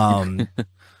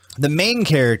 The main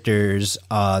characters,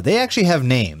 they actually have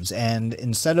names, and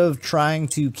instead of trying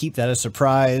to keep that a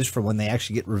surprise for when they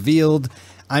actually get revealed,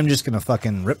 I'm just going to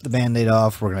fucking rip the Band-Aid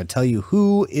off. We're going to tell you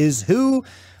who is who.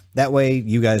 That way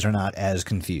you guys are not as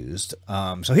confused.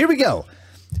 So here we go.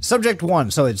 Subject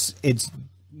 1. So it's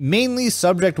mainly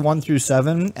subject 1 through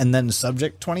 7, and then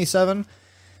subject 27.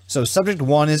 So subject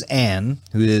 1 is Anne,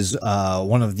 who is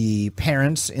one of the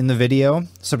parents in the video.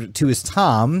 Subject 2 is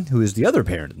Tom, who is the other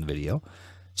parent in the video.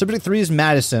 Subject 3 is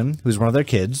Madison, who is one of their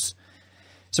kids.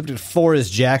 Subject 4 is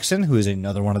Jackson, who is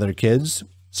another one of their kids.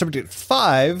 Subject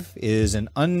 5 is an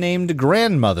unnamed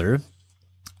grandmother.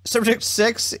 Subject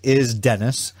 6 is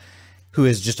Dennis, who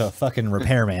is just a fucking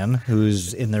repairman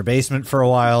who's in their basement for a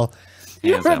while.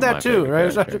 You Hands heard down my that too,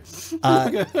 favorite right?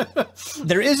 character.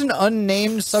 There is an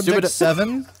unnamed subject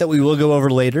 7 that we will go over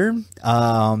later.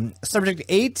 Subject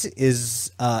 8 is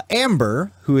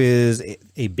Amber, who is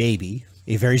a baby,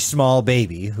 a very small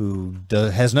baby who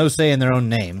has no say in their own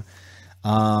name.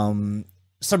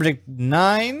 Subject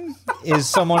 9 is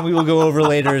someone we will go over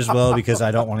later as well because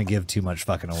I don't want to give too much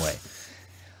fucking away.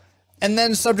 And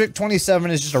then subject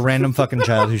 27 is just a random fucking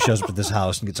child who shows up at this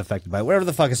house and gets affected by whatever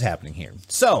the fuck is happening here.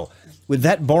 So, with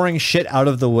that boring shit out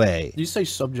of the way. Did you say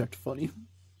subject funny?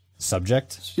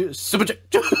 Subject?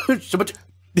 Subject.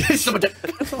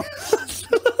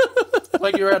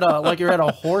 like you're at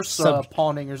a horse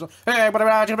pawning or something. Hey, over there.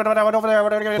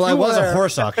 Well, I was a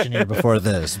horse auctioneer before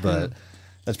this, but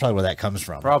that's probably where that comes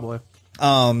from. Probably.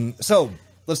 So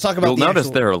let's talk about. You'll the notice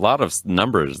actual... there are a lot of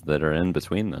numbers that are in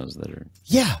between those that are.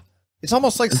 Yeah, it's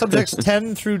almost like subjects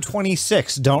 10 through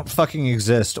 26 don't fucking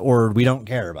exist or we don't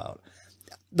care about.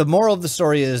 The moral of the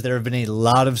story is there have been a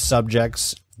lot of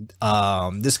subjects.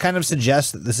 This kind of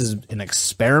suggests that this is an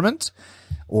experiment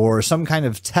or some kind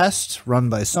of test run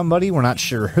by somebody. We're not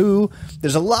sure who.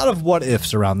 There's a lot of what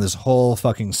ifs around this whole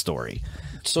fucking story.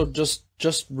 So just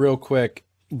real quick,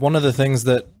 one of the things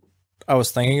that I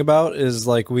was thinking about is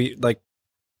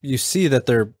you see that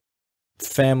they're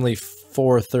family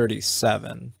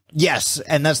 437. Yes,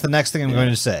 and that's the next thing I'm going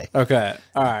to say. Okay,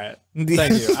 all right.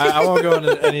 Thank you. I won't go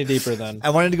into any deeper then. I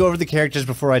wanted to go over the characters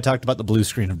before I talked about the blue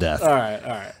screen of death. All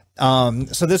right.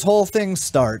 So this whole thing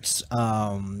starts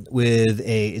with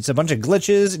it's a bunch of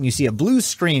glitches, and you see a blue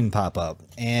screen pop up.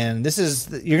 And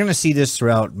you're going to see this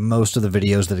throughout most of the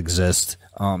videos that exist.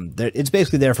 It's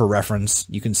basically there for reference.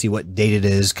 You can see what date it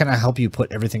is, kind of help you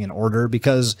put everything in order,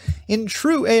 because in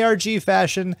true ARG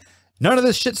fashion, none of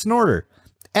this shit's in order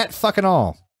at fucking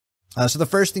all. So the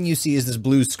first thing you see is this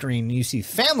blue screen. You see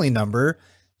family number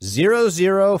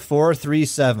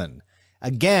 00437.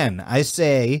 Again, I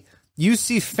say, you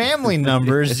see family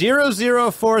number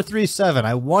 00437.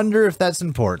 I wonder if that's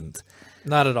important.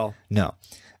 Not at all. No.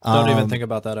 Don't even think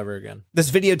about that ever again. This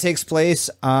video takes place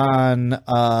on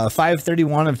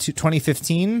 5/31 of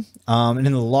 2015. And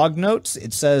in the log notes,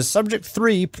 it says subject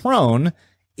 3 prone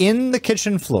in the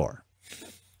kitchen floor.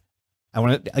 I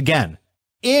want to, again,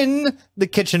 in the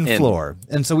kitchen floor.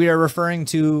 And so we are referring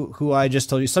to who I just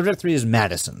told you. Subject 3 is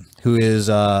Madison, who is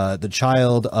the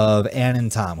child of Ann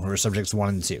and Tom, who are subjects 1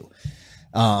 and 2.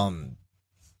 And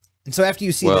so after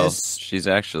you see this, she's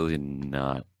actually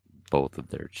not both of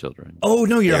their children. Oh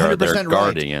no, you're 100% their right.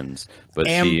 guardians, but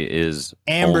she is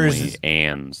only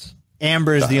Anne's.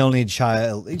 Amber's the only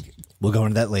child. We'll go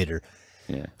into that later.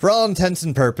 Yeah. For all intents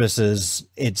and purposes,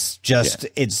 it's just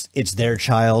it's their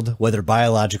child, whether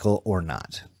biological or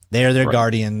not. They are their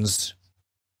guardians,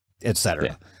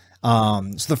 etc.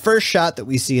 So the first shot that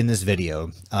we see in this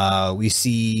video, we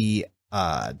see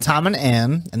Tom and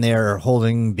Ann, and they are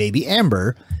holding baby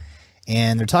Amber,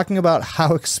 and they're talking about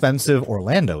how expensive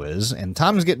Orlando is, and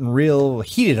Tom's getting real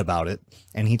heated about it,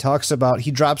 and he drops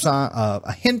on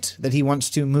a hint that he wants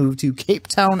to move to Cape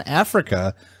Town,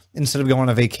 Africa, instead of going on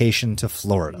a vacation to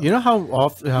Florida. You know how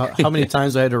many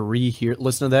times I had to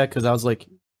listen to that because I was like,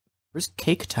 "Where's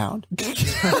Cake Town? Where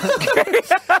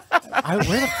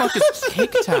the fuck is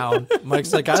Cake Town?"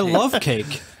 Mike's like, "I love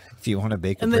cake." If you want to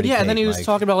bake a And then pretty cake, and then he was Mike.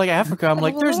 talking about like Africa. I'm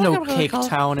like, "There's no Cake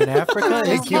Town in Africa."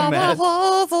 Thank you, Matt.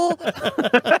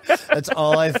 That's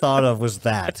all I thought of was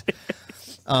that.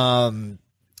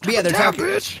 But yeah, they're talking.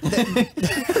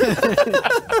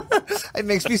 It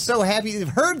makes me so happy you've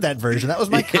heard that version. That was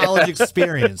my college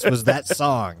experience. Was that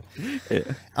song? Yeah.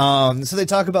 So they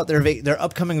talk about their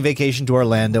upcoming vacation to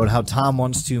Orlando and how Tom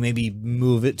wants to maybe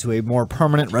move it to a more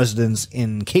permanent residence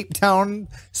in Cape Town,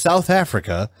 South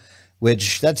Africa,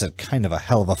 which that's a kind of a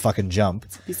hell of a fucking jump.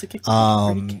 Piece of cake.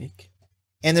 Pretty cake.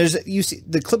 And you see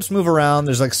the clips move around.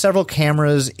 There's like several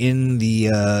cameras in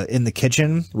the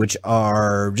kitchen, which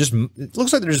are just, it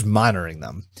looks like they're just monitoring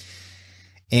them.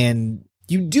 And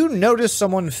you do notice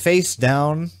someone face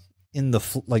down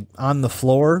on the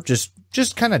floor,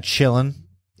 just kind of chilling.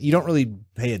 You don't really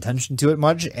pay attention to it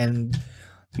much, and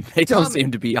They don't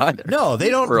seem to be either. no, they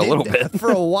don't. For a little bit.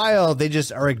 For a while, they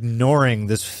just are ignoring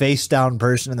this face down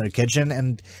person in their kitchen,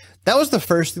 and that was the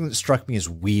first thing that struck me as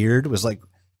weird. Was like,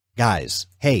 guys,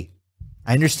 hey,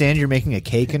 I understand you're making a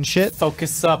cake and shit.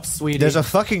 Focus up, sweetie. There's a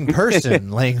fucking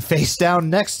person laying face down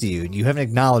next to you, and you haven't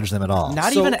acknowledged them at all.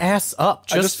 Not even ass up,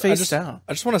 just face down.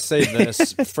 I just want to say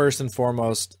this first and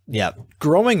foremost. Yeah.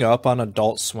 Growing up on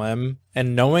Adult Swim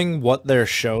and knowing what their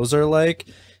shows are like,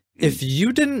 if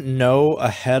you didn't know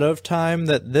ahead of time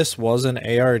that this was an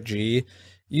ARG,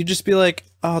 you'd just be like,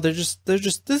 "Oh, they're just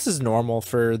this is normal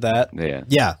for that." Yeah.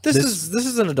 Yeah. This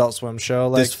is an Adult Swim show.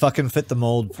 Like, This fucking fit the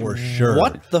mold for sure.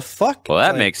 what the fuck? Well, that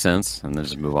Like, makes sense. And then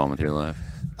just move on with your life.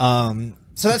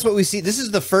 So that's what we see. This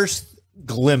is the first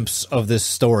glimpse of this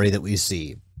story that we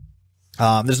see.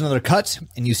 There's another cut,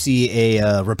 and you see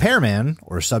a repairman,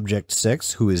 or Subject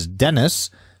 6, who is Dennis,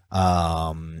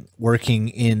 working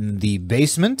in the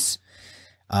basement.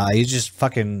 He's just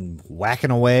fucking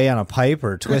whacking away on a pipe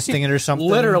or twisting it or something.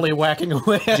 Literally whacking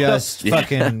away. Just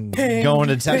fucking going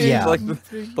to town. Yeah. Like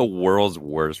the world's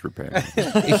worst repair.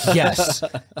 Yes.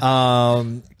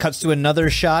 Cuts to another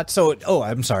shot. So,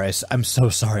 I'm sorry. I'm so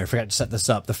sorry. I forgot to set this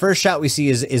up. The first shot we see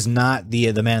is not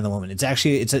the man and the woman. It's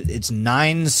actually it's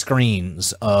 9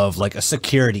 screens of like a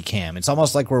security cam. It's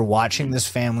almost like we're watching this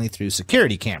family through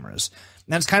security cameras.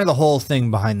 And that's kind of the whole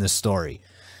thing behind this story.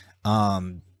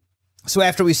 So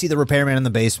after we see the repairman in the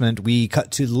basement, we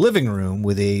cut to the living room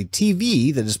with a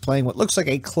TV that is playing what looks like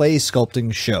a clay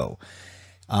sculpting show.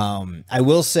 I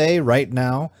will say right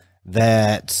now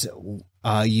that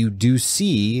you do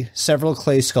see several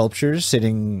clay sculptures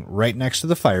sitting right next to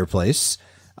the fireplace.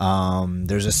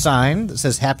 There's a sign that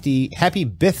says Happy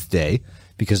Birthday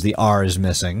because the R is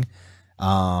missing.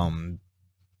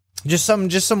 Just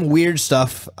some weird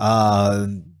stuff.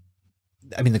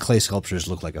 I mean, the clay sculptures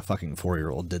look like a fucking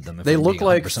 4-year-old did them. They look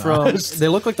like honest. they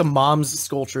look like the mom's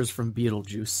sculptures from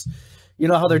Beetlejuice. You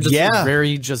know how they're just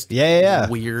very yeah.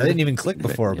 weird. I didn't even click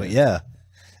before, but yeah.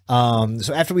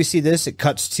 So after we see this, it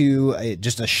cuts to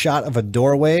just a shot of a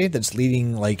doorway that's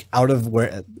leading like out of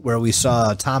where we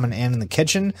saw Tom and Ann in the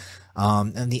kitchen.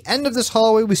 And the end of this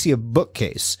hallway, we see a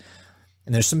bookcase,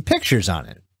 and there's some pictures on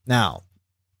it. Now,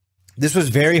 this was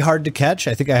very hard to catch.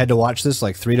 I think I had to watch this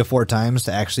like 3 to 4 times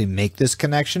to actually make this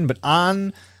connection. But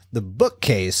on the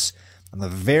bookcase, on the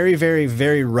very, very,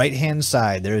 very right-hand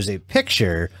side, there is a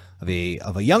picture of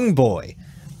a young boy.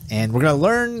 And we're going to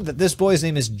learn that this boy's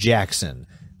name is Jackson.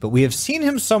 But we have seen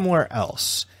him somewhere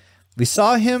else. We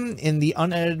saw him in the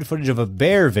unedited footage of a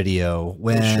bear video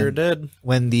when We sure did.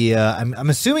 When the I'm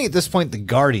assuming at this point the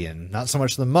Guardian, not so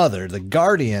much the mother, the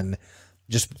Guardian,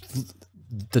 just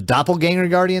the doppelganger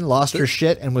Guardian lost her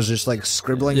shit and was just like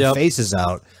scribbling faces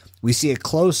out. We see a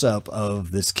close up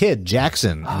of this kid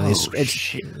Jackson.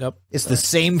 It's the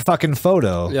same fucking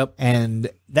photo. Yep. And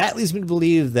that leads me to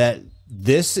believe that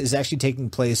this is actually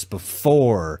taking place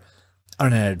before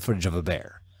unedited footage of a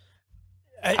bear.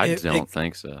 I don't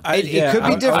think so. It could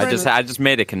be different. I just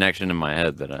made a connection in my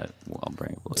head that I'll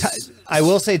bring it. I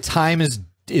will say time is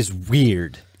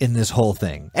weird in this whole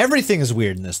thing. Everything is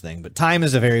weird in this thing, but time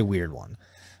is a very weird one.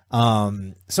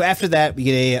 So after that, we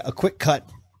get a quick cut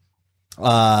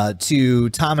to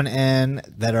Tom and Ann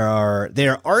they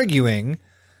are arguing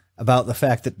about the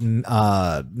fact that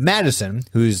Madison,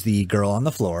 who's the girl on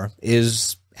the floor,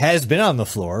 has been on the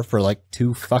floor for like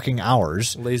 2 fucking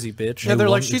hours. Lazy bitch. Yeah, they're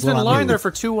like, she's been lying there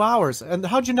for 2 hours. And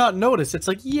how'd you not notice? It's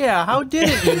like, yeah, how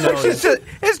didn't you notice?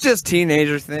 It's just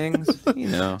teenager things, you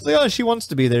know. It's like, oh, she wants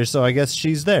to be there, so I guess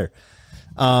she's there.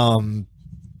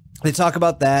 They talk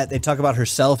about that. They talk about her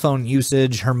cell phone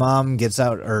usage. Her mom gets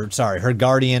out, her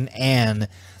guardian, Anne,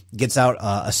 gets out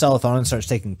a cell phone and starts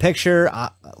taking picture,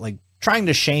 like trying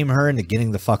to shame her into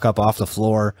getting the fuck up off the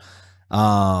floor.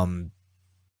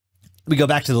 We go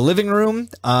back to the living room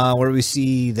where we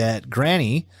see that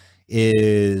Granny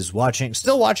is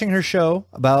still watching her show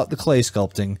about the clay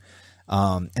sculpting.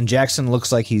 And Jackson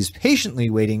looks like he's patiently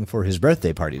waiting for his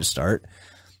birthday party to start.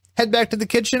 Head back to the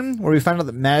kitchen where we find out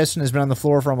that Madison has been on the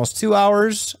floor for almost 2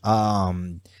 hours.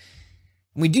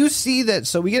 We do see that,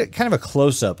 so we get kind of a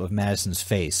close-up of Madison's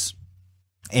face.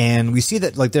 And we see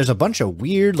that like there's a bunch of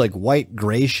weird like white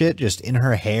gray shit just in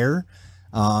her hair.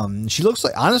 She looks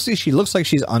like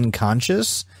she's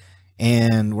unconscious,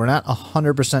 and we're not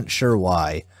 100% sure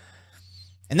why.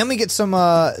 And then we get some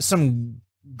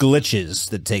glitches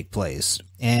that take place,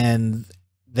 and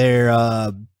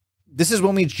this is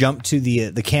when we jump to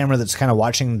the camera that's kind of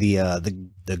watching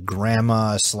the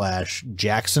grandma /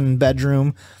 Jackson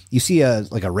bedroom. You see a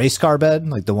race car bed,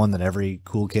 like the one that every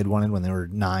cool kid wanted when they were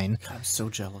 9. I'm so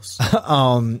jealous.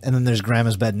 And then there's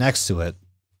grandma's bed next to it.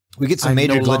 We get some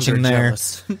major glitching there,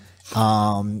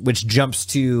 which jumps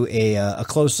to a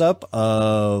close-up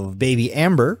of baby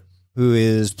Amber, who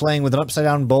is playing with an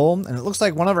upside-down bowl, and it looks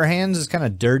like one of her hands is kind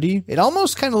of dirty. It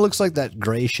almost kind of looks like that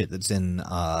gray shit that's in,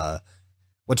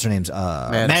 what's her name's?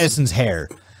 Madison's hair.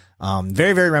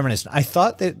 Very, very reminiscent. I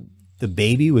thought that the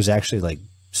baby was actually, like,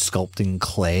 sculpting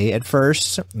clay at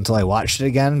first until I watched it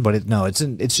again, but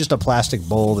it's just a plastic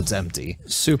bowl that's empty.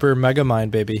 Super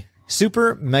Megamind baby.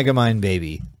 Super Megamind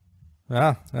baby.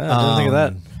 Yeah, I didn't think of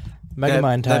that.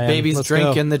 Megamind tie-in. That baby's Let's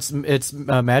drinking. go. It's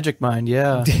Magic Mind.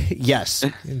 Yeah. Yes,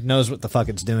 it knows what the fuck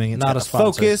it's doing. It's Not got a the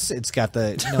sponsor. focus. It's got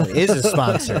the it is a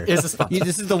sponsor. Is a sponsor.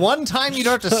 This is the one time you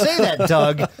don't have to say that,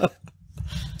 Doug.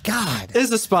 God,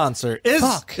 Is a sponsor.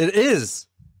 Fuck. It is.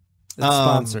 It's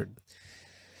sponsored.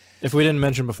 If we didn't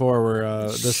mention before, we're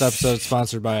this episode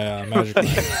sponsored by Magic Mind.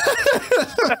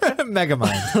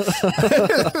 Megamind.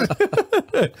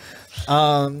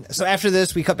 So after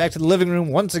this, we cut back to the living room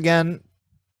once again,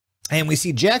 and we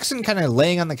see Jackson kind of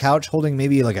laying on the couch, holding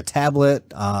maybe like a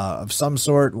tablet of some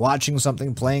sort, watching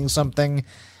something, playing something.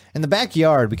 In the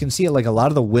backyard, we can see like a lot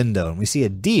of the window, and we see a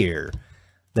deer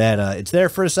that it's there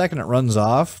for a second, it runs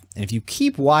off, and if you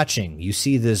keep watching, you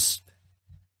see this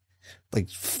like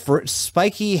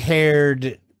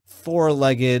spiky-haired,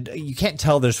 four-legged. You can't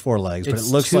tell there's 4 legs, but it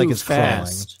looks like it's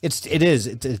fast. crawling.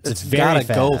 It's very gotta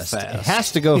fast. go fast. It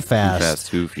has to go fast. Fast,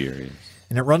 too furious.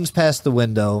 And it runs past the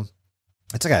window.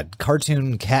 It's like a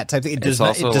cartoon cat type thing. It does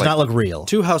also not like- look real.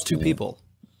 2 house, 2 people.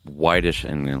 Whitish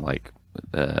and like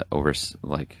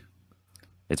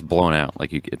it's blown out.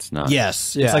 Like it's not.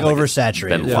 Yes, Yeah. it's like Like oversaturated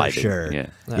been for lighted. sure. Yeah.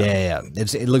 Yeah.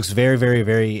 It looks very, very,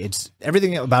 very. It's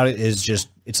everything about it is just.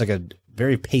 It's like a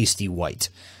very pasty white.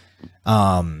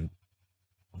 You're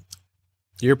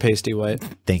pasty white.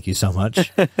 Thank you so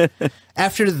much.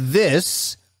 After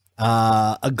this,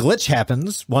 a glitch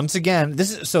happens once again.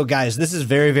 Guys. This is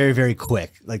very, very, very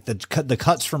quick. Like the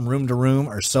cuts from room to room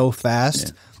are so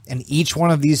fast, and each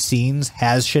one of these scenes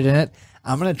has shit in it.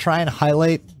 I'm going to try and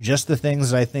highlight just the things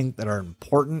that I think that are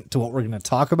important to what we're going to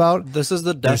talk about. This is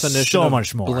the There's definition so of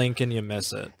much more. blink and you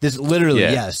miss it. This literally,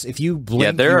 Yeah. yes. If you blink,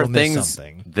 Yeah, there you are will miss things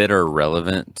something. that are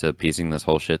relevant to piecing this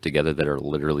whole shit together that are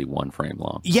literally 1 frame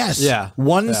long. Yes. Yeah.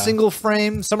 One Yeah. single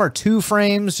frame. Some are 2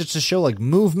 frames just to show like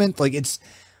movement. Like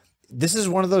this is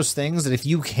one of those things that if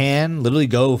you can literally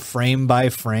go frame by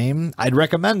frame, I'd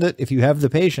recommend it if you have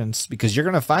the patience because you're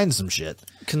going to find some shit.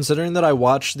 Considering that I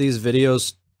watched these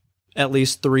videos at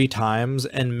least 3 times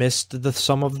and missed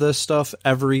some of this stuff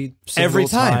every single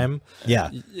time. Yeah.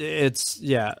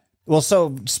 Yeah. Well,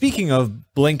 so speaking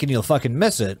of blink and you'll fucking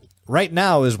miss it, right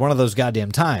now is one of those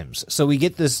goddamn times. So we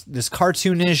get this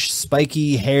cartoonish,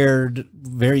 spiky haired,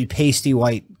 very pasty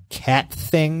white cat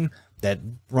thing that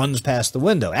runs past the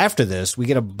window. After this, we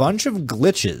get a bunch of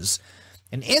glitches.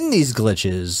 And in these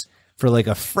glitches, for like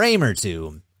a frame or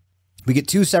two, we get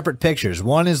 2 separate pictures.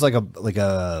 One is like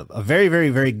a very, very,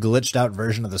 very glitched out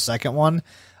version of the second one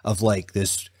of like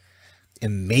this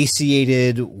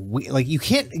emaciated, like you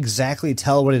can't exactly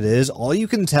tell what it is. All you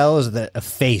can tell is that a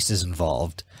face is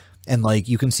involved. And like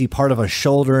you can see part of a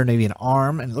shoulder and maybe an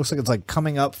arm. And it looks like it's like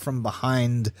coming up from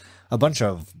behind a bunch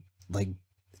of like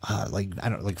I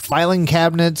don't know, like filing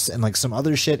cabinets and like some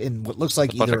other shit in what looks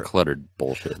like A bunch either of cluttered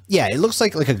bullshit. yeah, it looks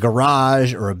like a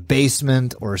garage or a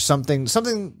basement or something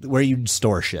where you'd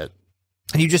store shit.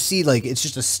 And you just see like it's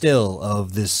just a still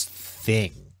of this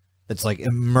thing that's like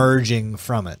emerging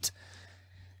from it.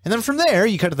 And then from there,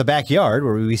 you cut to the backyard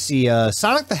where we see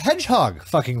Sonic the Hedgehog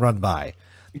fucking run by.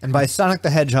 And by Sonic the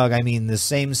Hedgehog, I mean the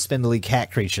same spindly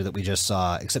cat creature that we just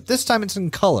saw, except this time it's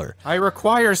in color. I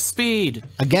require speed.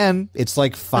 Again, it's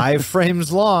like 5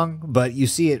 frames long, but you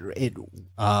see it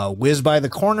whiz by the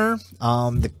corner.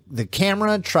 The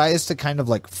camera tries to kind of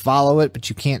like follow it, but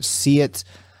you can't see it.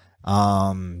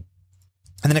 And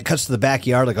then it cuts to the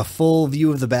backyard, like a full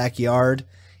view of the backyard,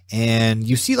 and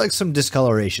you see like some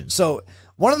discoloration. So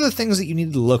one of the things that you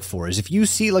need to look for is if you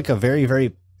see like a very,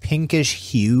 very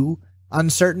pinkish hue on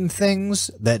certain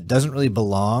things that doesn't really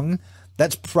belong,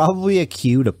 that's probably a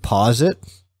cue to pause it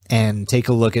and take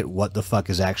a look at what the fuck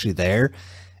is actually there.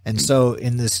 And so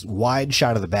in this wide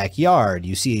shot of the backyard,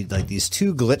 you see like these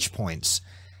 2 glitch points,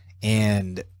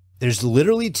 and there's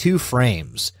literally 2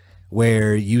 frames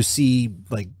where you see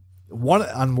like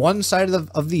on one side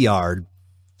of the yard,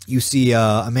 you see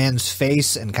a man's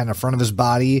face and kind of front of his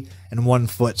body and 1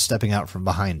 foot stepping out from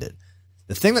behind it.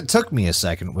 The thing that took me a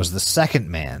second was the second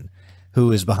man,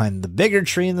 who is behind the bigger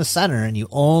tree in the center, and you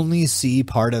only see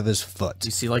part of his foot.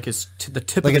 You see like the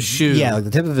tip Like of his shoe. Yeah, like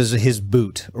the tip of his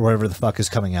boot or whatever the fuck is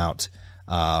coming out.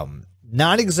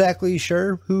 Not exactly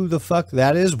sure who the fuck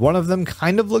that is. One of them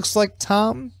kind of looks like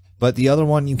Tom, but the other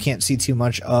one you can't see too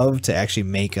much of to actually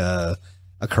make a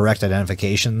correct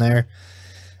identification there.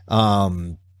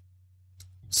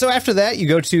 So after that, you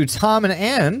go to Tom and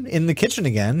Ann in the kitchen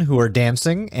again, who are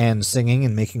dancing and singing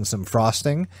and making some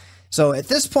frosting. So at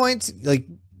this point, like,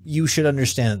 you should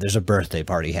understand that there's a birthday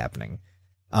party happening.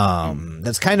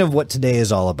 That's kind of what today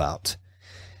is all about.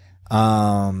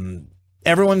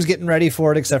 Everyone's getting ready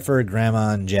for it except for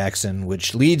Grandma and Jackson,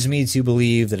 which leads me to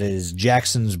believe that it is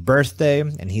Jackson's birthday,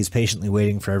 and he's patiently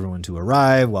waiting for everyone to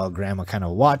arrive while Grandma kind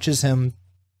of watches him.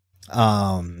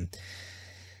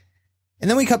 And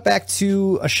then we cut back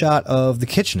to a shot of the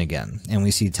kitchen again, and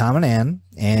we see Tom and Ann,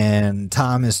 and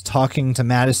Tom is talking to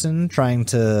Madison, trying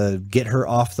to get her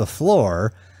off the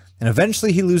floor, and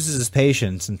eventually he loses his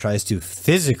patience and tries to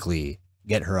physically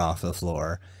get her off the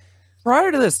floor.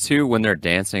 Prior to this, too, when they're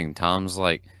dancing, Tom's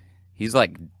like, he's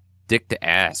like dick to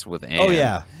ass with Anne. Oh,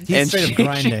 yeah. He's straight up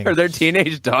grinding. Or their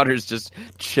teenage daughter's just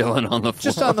chilling on the floor.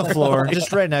 Just on the floor,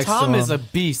 just right next to him. Tom is a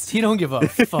beast. He don't give a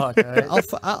fuck. Right? I'll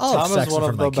Tom have sex is one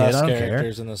with of my the kid. I best don't care.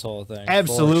 characters in this whole thing.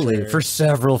 Absolutely, for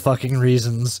several fucking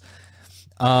reasons.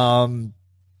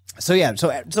 So yeah,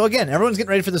 so again, everyone's getting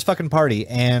ready for this fucking party,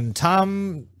 and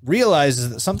Tom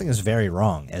realizes that something is very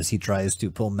wrong as he tries to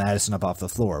pull Madison up off the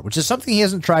floor, which is something he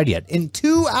hasn't tried yet. In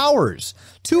 2 hours,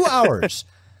 2 hours,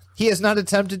 he has not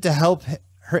attempted to help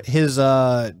his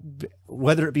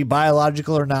whether it be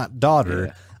biological or not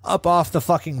daughter up off the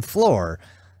fucking floor.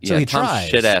 So he Tom's tries.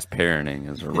 shit ass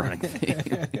parenting is a running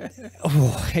thing.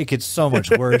 Oh, it gets so much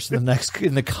worse in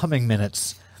the coming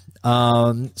minutes.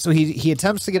 So he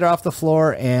attempts to get her off the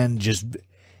floor, and just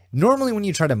normally when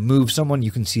you try to move someone,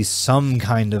 you can see some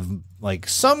kind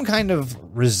of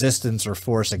resistance or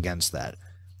force against that.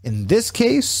 In this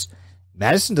case,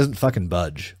 Madison doesn't fucking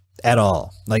budge at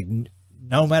all. Like,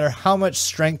 no matter how much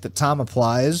strength that Tom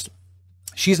applies,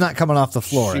 she's not coming off the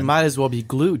floor. She might as well be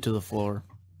glued to the floor.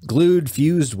 glued,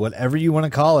 fused, whatever you want to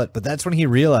call it. But that's when he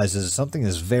realizes something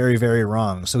is very, very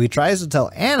wrong. So he tries to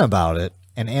tell Anne about it,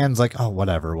 and Anne's like, oh,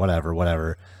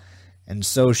 whatever. And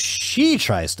so she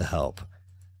tries to help.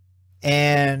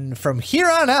 And from here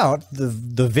on out,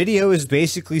 the video is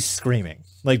basically screaming.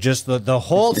 Like, just the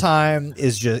whole time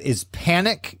is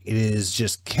panic. It is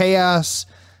just chaos.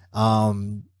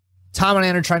 Tom and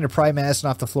Anne are trying to pry Madison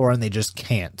off the floor, and they just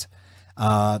can't.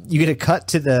 You get a cut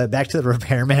to back to the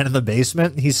repairman in the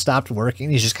basement. He's stopped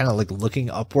working. He's just kind of like looking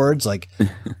upwards, like,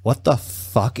 what the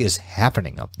fuck is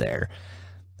happening up there?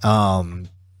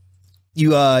 You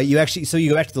go back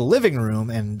to the living room,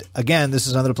 and again, this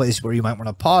is another place where you might want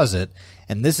to pause it.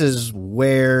 And this is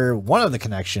where one of the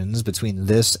connections between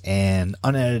this and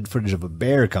unedited footage of a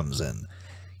bear comes in.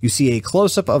 You see a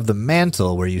close-up of the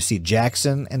mantle where you see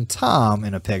Jackson and Tom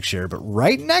in a picture, but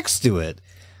right next to it,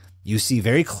 you see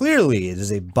very clearly it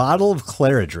is a bottle of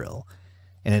Claridril.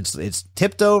 And it's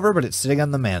tipped over, but it's sitting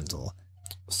on the mantle.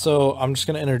 So I'm just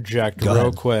going to interject Go real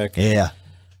ahead. quick. Yeah.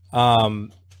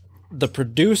 The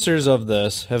producers of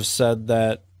this have said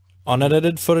that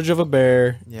unedited footage of a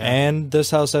bear and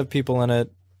This House Have People in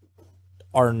It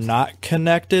are not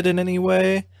connected in any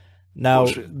way. Now,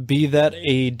 be that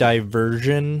a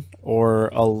diversion or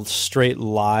a straight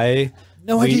lie,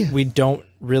 No idea. We don't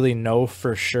really know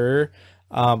for sure.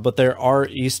 But there are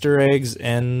Easter eggs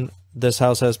in This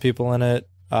House Has People in It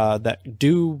that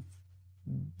do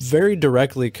very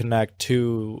directly connect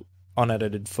to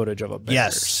unedited footage of a bear.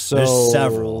 Yes, so there's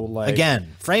several. like,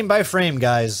 Again, frame by frame,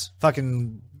 guys.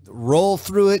 Fucking roll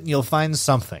through it and you'll find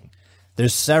something.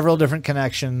 There's several different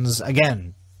connections.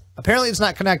 Again, apparently it's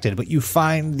not connected, but you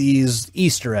find these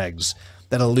Easter eggs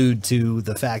that allude to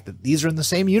the fact that these are in the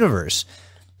same universe.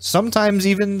 Sometimes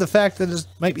even the fact that it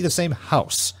might be the same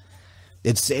house.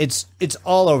 It's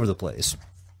all over the place.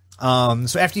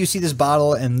 So after you see this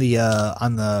bottle and the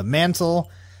on the mantle,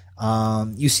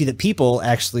 you see that people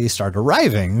actually start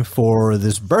arriving for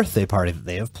this birthday party that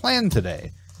they have planned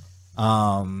today.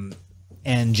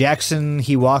 And Jackson,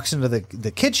 he walks into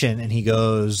the kitchen and he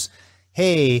goes,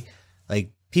 hey,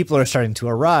 like, people are starting to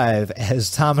arrive,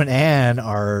 as Tom and Anne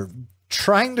are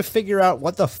trying to figure out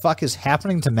what the fuck is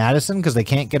happening to Madison because they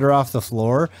can't get her off the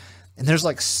floor. And there's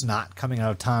like snot coming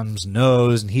out of Tom's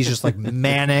nose, and he's just like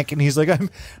manic, and he's like,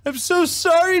 I'm so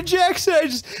sorry, Jackson.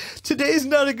 Today's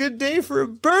not a good day for a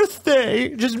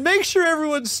birthday. Just make sure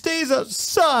everyone stays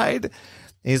outside. And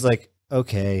he's like,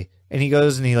 okay. And he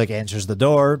goes and he like answers the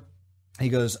door. He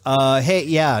goes, hey,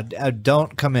 yeah,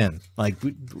 don't come in. Like,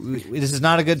 this is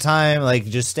not a good time. Like,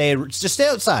 just stay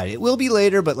outside. It will be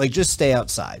later, but like, just stay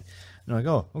outside. And I'm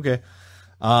like, oh, okay.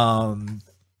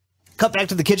 Cut back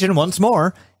to the kitchen once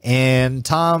more, and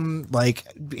Tom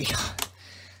fucking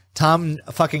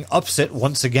ups it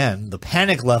once again. The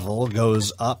panic level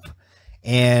goes up,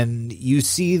 and you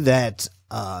see that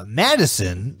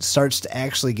Madison starts to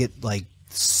actually get like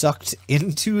sucked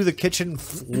into the kitchen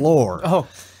floor. Oh,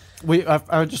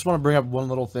 I just want to bring up one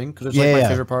little thing because it's like my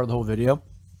favorite part of the whole video.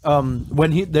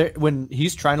 When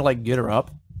he's trying to like get her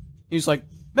up, he's like,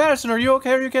 Madison, are you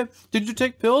okay? Are you okay? Did you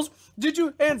take pills? Did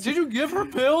you give her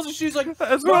pills? And she's like,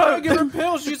 that's why I give her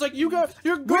pills. She's like, you're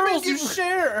girls, you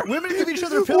share. Women give each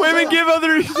other pills. Women give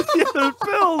other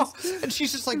pills. And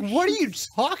she's just like, what are you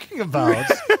talking about?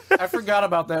 I forgot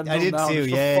about that. I did now. too.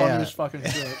 It's the Yeah. funniest fucking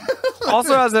shit.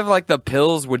 Also, as if like the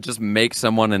pills would just make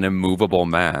someone an immovable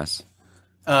mass.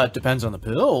 Depends on the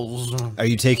pills. Are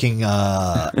you taking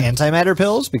antimatter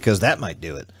pills? Because that might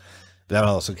do it. But that would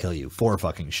also kill you, for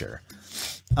fucking sure.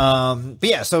 But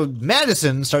yeah, so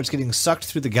Madison starts getting sucked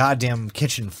through the goddamn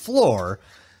kitchen floor,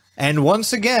 and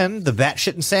once again, the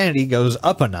batshit insanity goes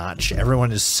up a notch.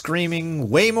 Everyone is screaming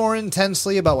way more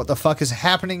intensely about what the fuck is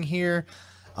happening here.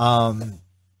 And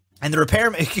the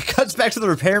repairman, it cuts back to the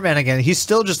repairman again. He's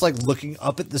still just like looking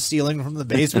up at the ceiling from the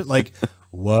basement, like,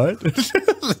 what?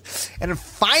 And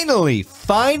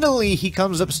finally, he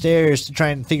comes upstairs to try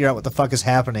and figure out what the fuck is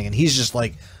happening, and he's just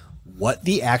like, what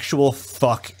the actual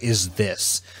fuck is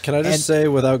this? Can I just say,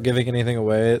 without giving anything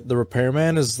away, the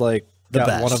repairman is like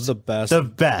best. one of the best. The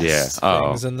best. Yeah.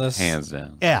 things in this. Hands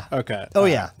down. Yeah. Okay. Oh,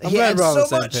 yeah. I'm He glad had we're on the so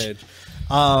same much. page.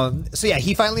 So yeah,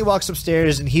 he finally walks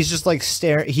upstairs and he's just like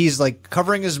he's like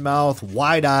covering his mouth,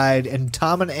 wide-eyed, and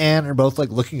Tom and Anne are both like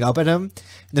looking up at him. And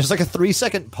there's like a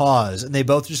 3-second pause, and they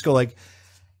both just go like,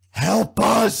 "Help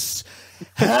us!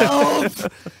 Help!"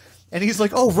 And he's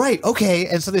like, "Oh, right, okay."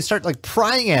 And so they start like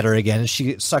prying at her again, and she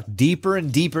gets sucked deeper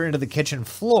and deeper into the kitchen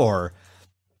floor.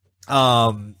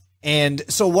 And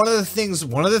so one of the things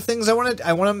I want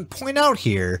to point out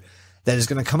here that is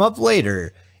going to come up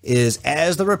later is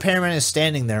as the repairman is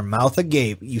standing there, mouth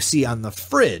agape, you see on the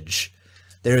fridge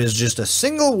there is just a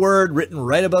single word written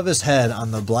right above his head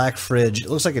on the black fridge. It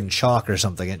looks like in chalk or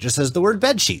something. It just says the word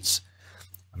bed sheets.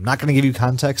 I'm not going to give you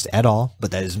context at all,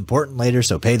 but that is important later,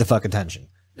 so pay the fuck attention.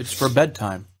 It's for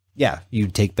bedtime. Yeah, you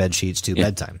take bed sheets to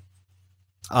bedtime.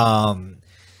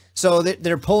 So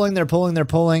they're pulling,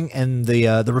 and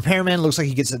the repairman looks like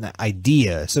he gets an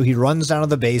idea. So he runs down to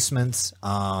the basement,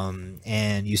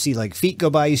 and you see like feet go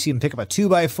by. You see him pick up a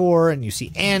 2x4, and you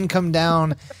see Anne come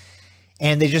down,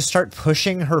 and they just start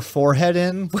pushing her forehead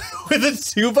in with a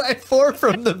 2x4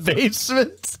 from the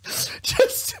basement.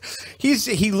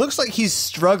 He looks like he's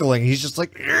struggling. He's just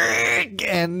like,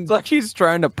 and It's like he's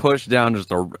trying to push down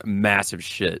just a massive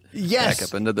shit back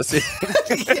up into the sea.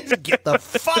 Get the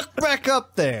fuck back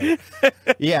up there.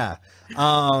 Yeah.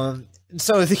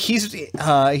 So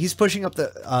he's pushing up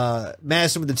the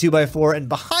Madison with the 2x4, and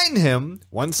behind him,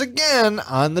 once again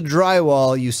on the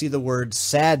drywall, you see the word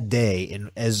 "sad day"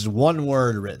 as one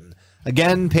word written.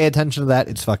 Again, pay attention to that.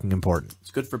 It's fucking important.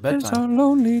 It's good for bedtime.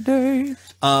 lonely day.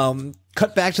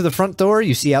 Cut back to the front door.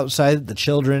 You see outside the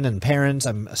children and parents,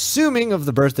 I'm assuming, of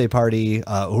the birthday party,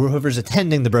 whoever's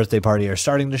attending the birthday party, are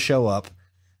starting to show up.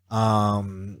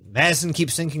 Madison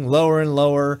keeps sinking lower and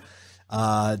lower.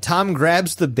 Tom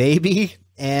grabs the baby,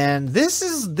 and this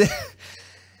is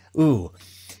ooh.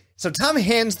 So Tom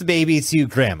hands the baby to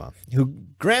Grandma,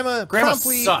 Grandma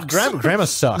sucks. Grandma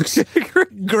sucks.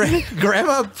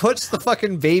 Grandma puts the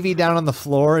fucking baby down on the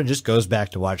floor and just goes back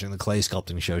to watching the clay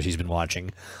sculpting show she's been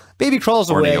watching. Baby crawls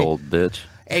away. Horny old bitch.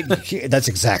 That's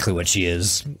exactly what she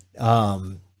is.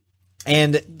 And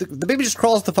the baby just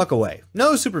crawls the fuck away.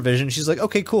 No supervision. She's like,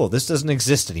 okay, cool. This doesn't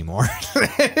exist anymore.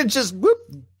 Just whoop,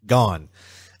 gone.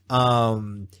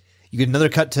 You get another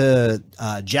cut to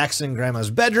Jackson and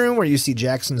Grandma's bedroom, where you see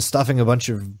Jackson stuffing a bunch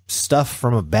of stuff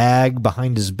from a bag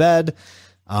behind his bed.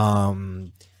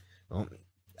 I'm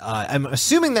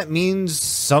assuming that means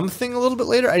something a little bit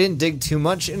later. I didn't dig too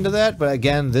much into that, but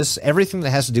again, everything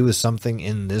that has to do with something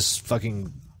in this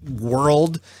fucking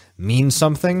world means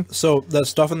something. So that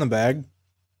stuff in the bag,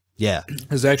 yeah,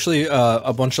 is actually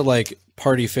a bunch of like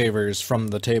party favors from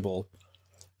the table.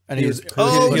 And he put it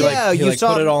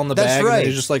all in the bag, right. And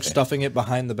he's just like stuffing it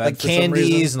behind the bag, like for some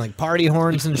reason. Candies and like party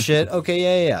horns and shit.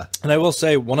 Okay, yeah. And I will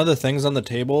say, one of the things on the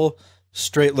table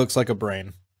straight looks like a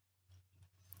brain.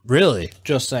 Really?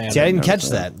 Just saying. See, I didn't catch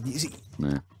that.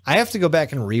 Yeah. I have to go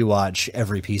back and rewatch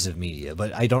every piece of media,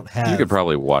 but I don't have. You could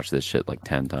probably watch this shit like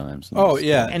 10 times. Oh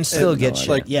yeah, and still get shit.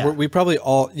 Like, yeah, we probably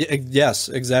all. Yes,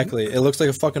 exactly. It looks like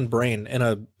a fucking brain in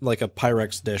a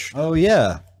Pyrex dish. Oh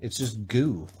yeah, it's just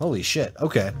goo. Holy shit.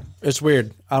 Okay, it's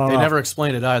weird. I don't know. They never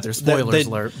explained it either. Spoilers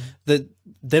alert.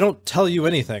 They don't tell you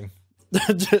anything.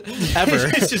 Ever.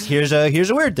 It's just here's a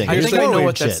weird thing. I think I know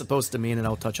what shit. that's supposed to mean, and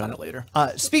I'll touch on it later.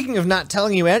 Speaking of not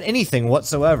telling you anything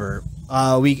whatsoever,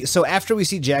 so after we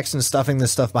see Jackson stuffing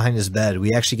this stuff behind his bed,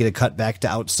 we actually get a cut back to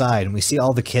outside, and we see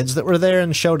all the kids that were there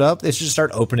and showed up. They just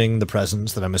start opening the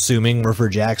presents that I'm assuming were for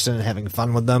Jackson and having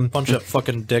fun with them. Bunch of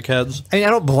fucking dickheads. I mean, I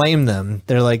don't blame them.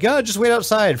 They're like, oh, just wait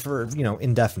outside for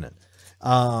indefinite.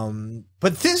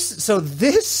 But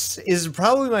this is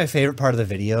probably my favorite part of the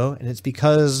video, and it's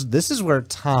because this is where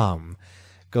Tom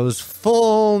goes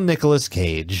full Nicolas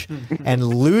Cage and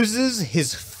loses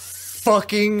his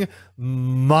fucking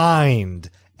mind.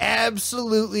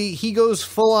 Absolutely, he goes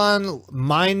full on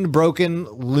mind-broken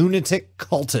lunatic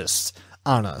cultist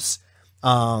on us.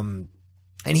 And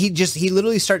he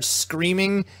literally starts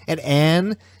screaming at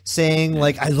Anne, saying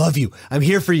like, I love you, I'm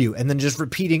here for you, and then just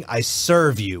repeating, I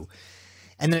serve you.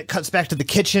 And then it cuts back to the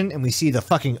kitchen, and we see the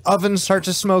fucking oven start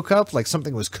to smoke up, like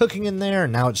something was cooking in there,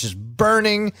 and now it's just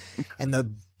burning, and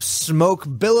the smoke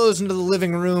billows into the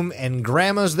living room, and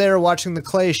Grandma's there watching the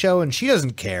clay show, and she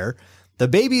doesn't care. The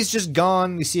baby's just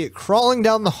gone. We see it crawling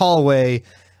down the hallway.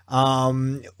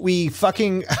 We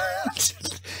fucking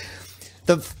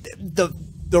the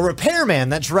repairman,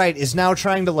 that's right, is now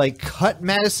trying to like cut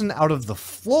Madison out of the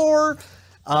floor.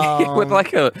 With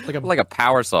like a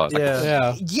power saw.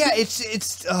 Yeah.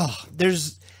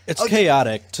 It's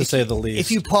chaotic to say the least. If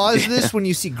you pause this when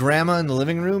you see Grandma in the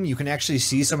living room, you can actually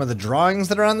see some of the drawings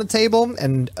that are on the table,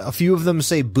 and a few of them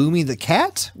say Boomy the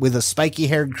cat with a spiky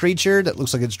haired creature that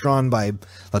looks like it's drawn by,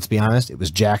 let's be honest, it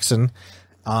was Jackson.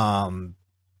 Oh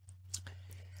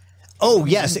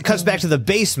yes, it cuts back to the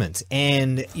basement,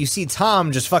 and you see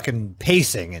Tom just fucking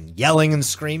pacing and yelling and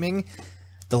screaming.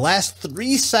 The last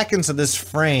 3 seconds of this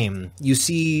frame, you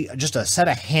see just a set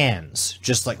of hands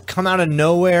just like come out of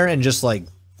nowhere and just like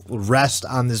rest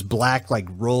on this black, like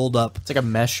rolled up. It's like a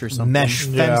mesh or something. Mesh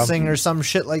fencing or some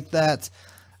shit like that.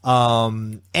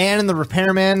 Anne and the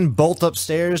repairman bolt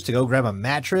upstairs to go grab a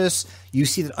mattress. You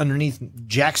see that underneath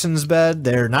Jackson's bed,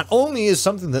 there not only is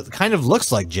something that kind of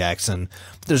looks like Jackson,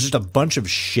 but there's just a bunch of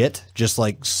shit just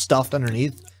like stuffed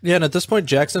underneath. Yeah, and at this point,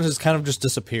 Jackson has kind of just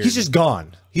disappeared. He's just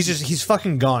gone. He's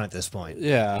fucking gone at this point.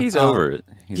 Yeah. He's over it.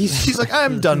 He's like,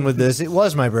 I'm done with this. It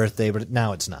was my birthday, but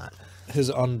now it's not. His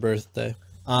unbirthday.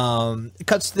 It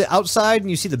cuts to the outside, and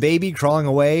you see the baby crawling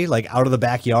away, like out of the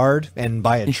backyard and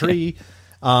by a tree.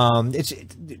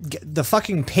 The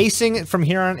fucking pacing from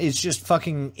here on is just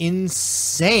fucking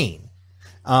insane.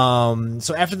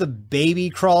 So after the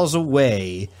baby crawls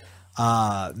away,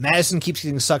 Madison keeps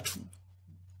getting sucked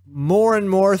more and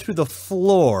more through the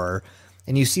floor,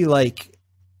 and you see like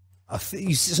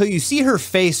you see her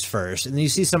face first, and then you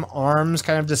see some arms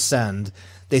kind of descend.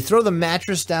 They throw the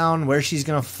mattress down where she's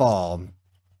gonna fall,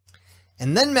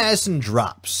 and then Madison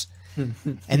drops, and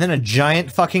then a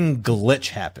giant fucking glitch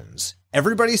happens.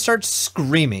 Everybody starts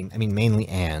screaming. I mean, mainly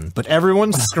Anne, but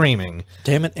everyone's screaming.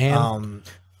 Damn it, Anne.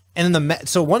 And then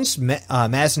so once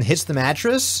Madison hits the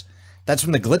mattress, that's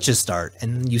when the glitches start,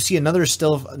 and you see another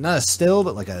not a still,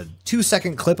 but like a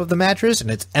 2-second clip of the mattress, and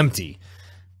it's empty.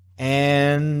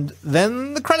 And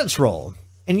then the credits roll,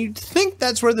 and you'd think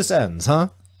that's where this ends, huh?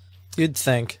 You'd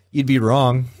think. You'd be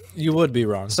wrong. You would be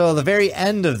wrong. So the very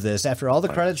end of this, after all the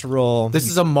credits roll, This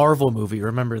is a Marvel movie.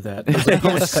 Remember that. There's a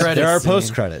post-credits there are scene.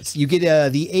 post credits. You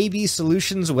get the AB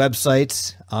Solutions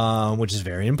website, which is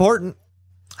very important.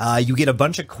 You get a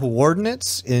bunch of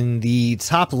coordinates in the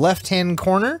top left-hand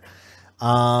corner.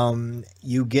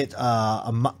 You get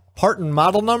part and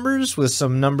model numbers with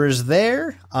some numbers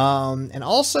there. And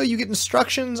also you get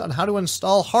instructions on how to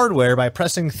install hardware by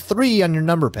pressing 3 on your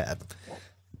number pad.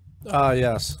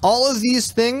 Yes. All of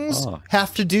these things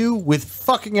have to do with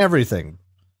fucking everything.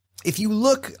 If you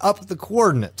look up the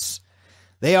coordinates,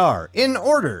 they are in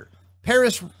order.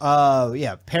 Paris,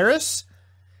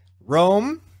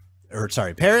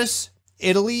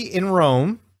 Italy in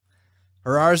Rome,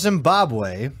 Harar,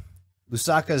 Zimbabwe,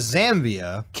 Lusaka,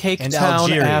 Zambia, Cake and Town,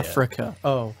 Algeria. Africa.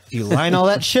 Oh. If you line all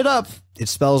that shit up, it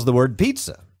spells the word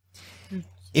pizza.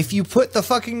 If you put the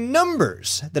fucking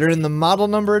numbers that are in the model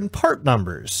number and part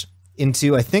numbers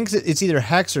into, I think it's either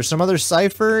hex or some other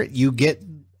cipher, you get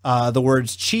the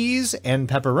words cheese and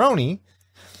pepperoni.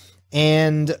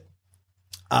 And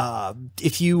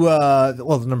if you,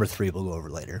 the number 3 we'll go over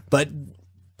later, but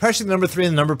pressing the number 3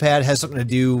 on the number pad has something to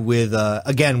do with,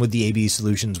 again, with the AB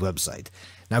Solutions website.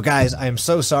 Now, guys, I am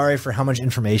so sorry for how much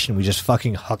information we just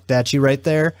fucking hucked at you right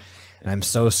there. And I'm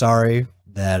so sorry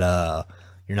that,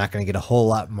 you're not going to get a whole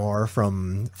lot more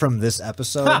from this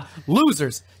episode. Ha!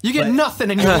 Losers. You get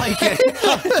nothing and you like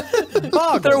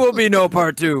it. There will be no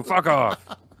part 2. Fuck off.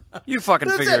 You fucking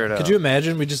figure it out. Could you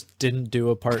imagine we just didn't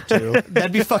do a part 2?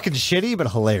 That'd be fucking shitty, but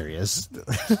hilarious.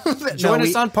 Join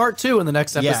us on part 2 in the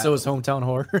next Yeah. episode is Hometown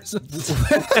Horrors.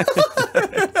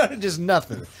 Just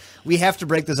nothing. We have to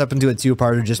break this up into a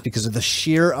 2-parter just because of the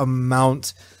sheer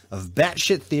amount of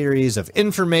batshit theories, of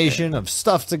information, of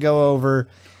stuff to go over.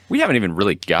 We haven't even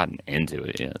really gotten into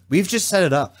it yet. We've just set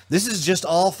it up. This is just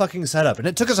all fucking set up. And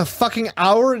it took us a fucking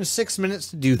hour and 6 minutes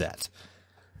to do that.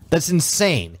 That's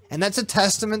insane. And that's a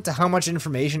testament to how much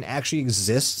information actually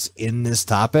exists in this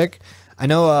topic. I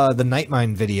know the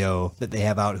Nightmind video that they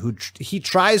have out, he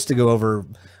tries to go over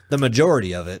the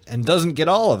majority of it and doesn't get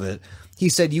all of it. He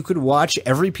said you could watch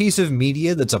every piece of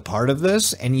media that's a part of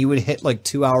this and you would hit like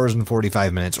 2 hours and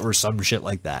 45 minutes or some shit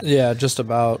like that. Yeah, just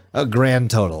about. A grand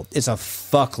total. It's a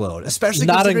fuckload, especially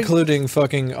Not considering- including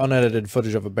fucking unedited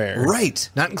footage of a bear. Right.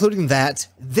 Not including that.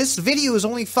 This video is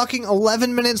only fucking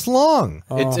 11 minutes long.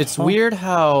 It's weird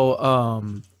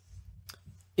how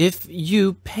if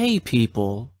you pay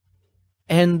people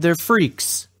and they're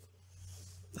freaks,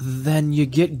 then you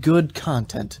get good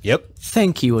content. Yep.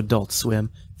 Thank you, Adult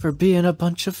Swim, for being a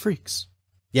bunch of freaks.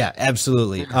 Yeah,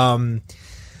 absolutely.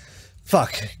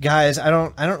 Fuck, guys, I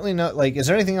don't really know. Like, is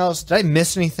there anything else? Did I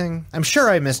miss anything? I'm sure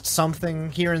I missed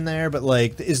something here and there, but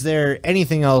like, is there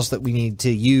anything else that we need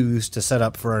to use to set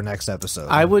up for our next episode?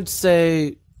 I would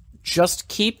say just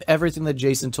keep everything that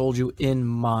Jason told you in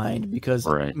mind, because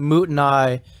Right. Moot and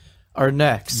I are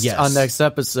next Yes. on next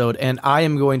episode, and I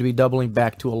am going to be doubling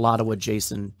back to a lot of what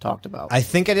Jason talked about. I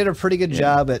think I did a pretty good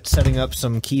job at setting up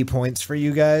some key points for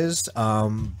you guys.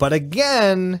 But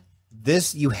again,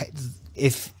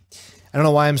 if I don't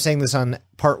know why I'm saying this on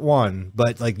part 1,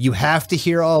 but like you have to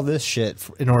hear all this shit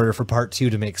in order for part 2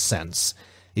 to make sense.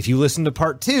 If you listen to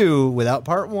part 2 without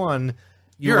part 1,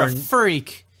 You're are a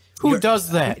freak. Who does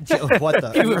that? what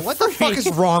the fuck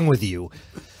is wrong with you?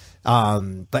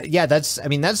 But yeah, that's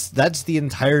the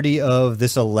entirety of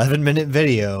this 11-minute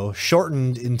video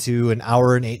shortened into an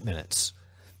hour and 8 minutes.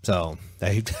 So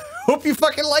I hope you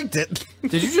fucking liked it.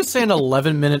 Did you just say an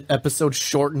 11-minute episode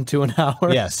shortened to an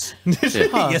hour? Yes. Yes,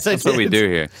 Yes, that's what we do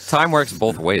here. Time works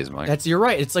both ways, Mike. You're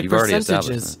right. It's like You've already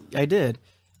percentages. established I did.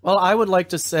 Well, I would like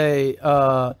to say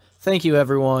thank you,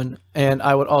 everyone. And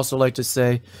I would also like to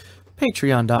say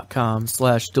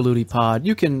patreon.com/DelutiPod.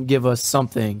 You can give us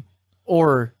something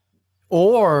or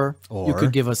you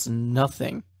could give us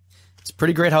nothing. It's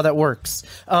pretty great how that works.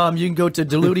 You can go to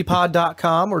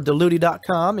delutipod.com or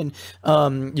deluti.com and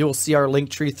you'll see our link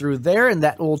tree through there, and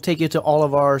that will take you to all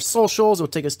of our socials. It will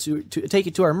take us to take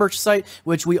you to our merch site,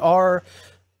 which we are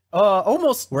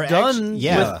almost done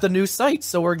with the new site,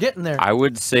 so we're getting there. I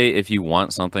would say if you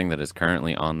want something that is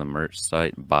currently on the merch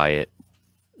site, buy it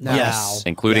now. Yes.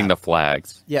 including the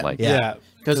flags. Yeah. Like, Yeah,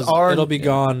 because it'll be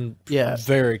gone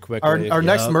very quickly. Our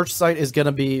next merch site is going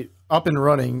to be up and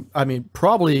running. I mean,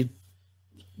 probably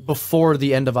before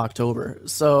the end of October.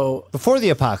 So before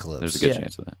the apocalypse. there's a good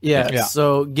chance of that. yeah.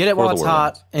 So get it while the it's world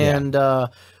hot, and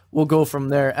we'll go from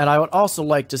there. And I would also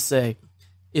like to say,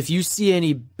 if you see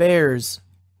any bears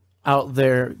out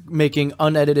there making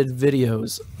unedited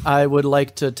videos, I would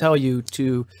like to tell you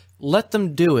to let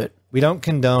them do it. We don't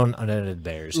condone unedited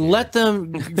bears here. Let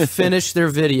them finish their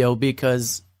video,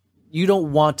 because you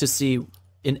don't want to see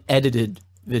an edited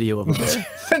video of a bear.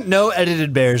 No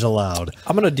edited bears allowed.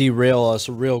 I'm going to derail us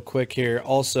real quick here.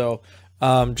 Also,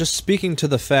 just speaking to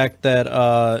the fact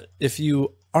that if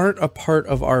you aren't a part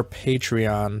of our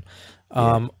Patreon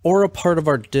or a part of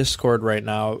our Discord right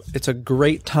now, it's a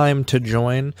great time to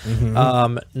join.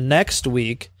 Next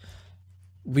week,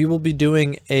 we will be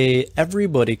doing a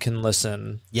Everybody Can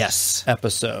Listen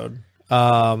episode,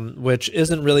 which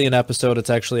isn't really an episode. It's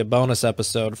actually a bonus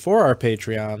episode for our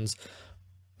Patreons.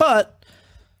 But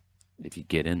If you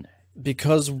get in there.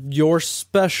 because you're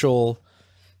special,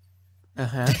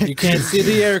 you can't see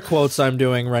the air quotes I'm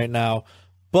doing right now,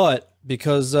 but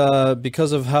because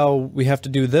of how we have to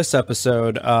do this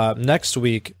episode, next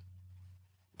week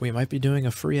we might be doing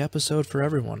a free episode for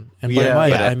everyone. And by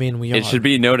might, I mean we are. It should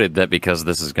be noted that because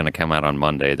this is going to come out on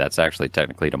Monday, that's actually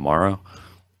technically tomorrow.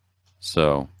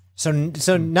 So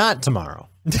not tomorrow.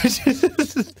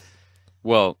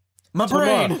 well, My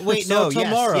brain. Wait, So no,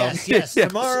 tomorrow. yes,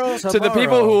 tomorrow. to the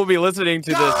people who will be listening to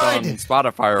this on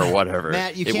Spotify or whatever,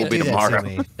 Matt, you it can't will be do tomorrow. that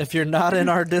to me. If you're not in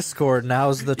our Discord,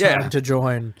 now's the time to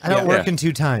join. I don't work in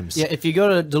 2 times. Yeah, if you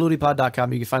go to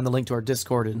delutipod.com, you can find the link to our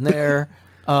Discord in there,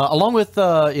 along with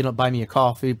buy me a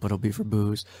coffee, but it'll be for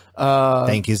booze.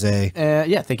 Thank you, Zay.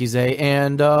 Thank you, Zay,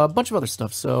 and a bunch of other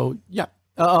stuff. So yeah,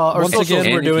 Once again,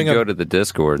 And we're doing if you a go to the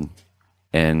Discord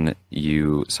and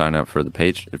you sign up for the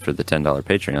 $10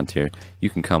 Patreon tier, you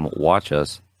can come watch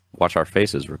our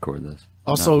faces record this.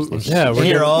 also we're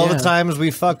Hear all the yeah. times we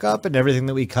fuck up and everything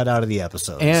that we cut out of the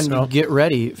episodes. and get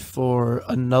ready for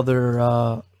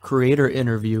another creator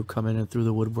interview coming in through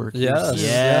the woodwork.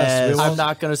 Yes. I'm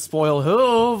not going to spoil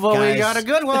who, but we Guys. got a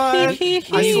good one. I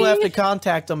still have to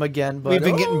contact them again. But we've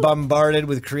been getting bombarded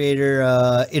with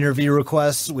creator interview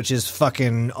requests, which is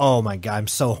fucking, oh my God, I'm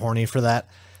so horny for that.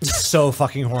 So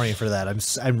fucking horny for that. I'm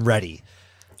ready.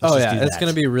 Let's just do it's that.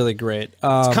 going to be really great.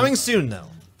 It's coming soon, though.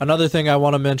 Another thing I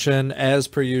want to mention, as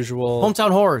per usual.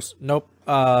 Hometown Horrors. Nope.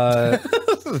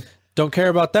 Don't care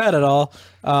about that at all.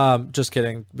 Just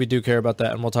kidding. We do care about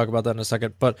that, and we'll talk about that in a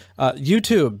second. But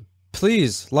YouTube,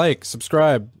 please like,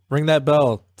 subscribe, ring that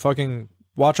bell, fucking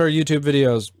watch our YouTube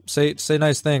videos, say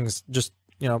nice things. Just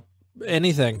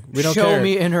anything. We don't Show care.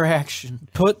 me interaction.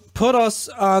 Put us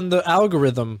on the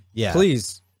algorithm. Yeah.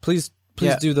 Please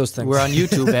do those things. We're on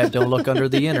YouTube at Don't Look Under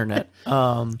the Internet.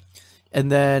 And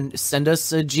then send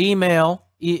us a Gmail.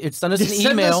 Send us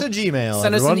an email. Send us a Gmail,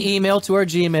 Send us everyone. an email to our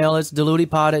Gmail. It's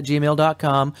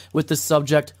delutipod@gmail.com with the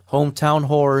subject Hometown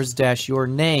Horrors - your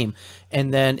name.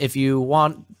 And then if you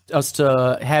want us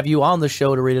to have you on the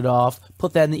show to read it off,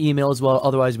 put that in the email as well.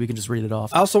 Otherwise, we can just read it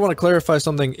off. I also want to clarify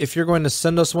something. If you're going to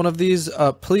send us one of these,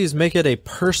 please make it a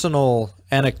personal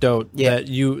anecdote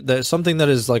that's something that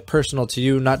is like personal to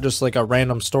you, not just like a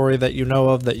random story that you know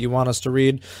of that you want us to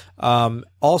read.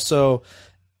 Also,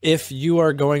 if you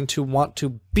are going to want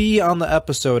to be on the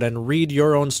episode and read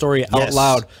your own story out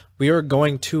loud, we are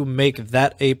going to make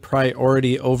that a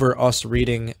priority over us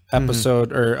reading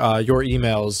episode or your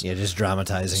emails. Yeah, just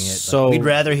dramatizing it. So- we'd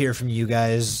rather hear from you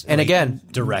guys. And again,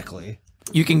 directly.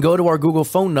 You can go to our Google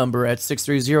phone number at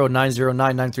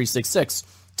 630-909-9366.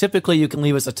 Typically, you can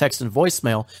leave us a text and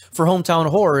voicemail. For Hometown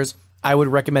Horrors, I would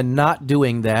recommend not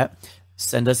doing that.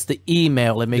 Send us the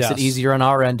email. It makes it easier on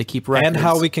our end to keep records. And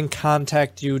how we can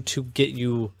contact you to get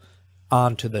you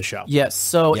onto the show. Yes.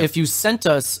 So if you sent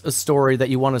us a story that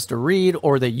you want us to read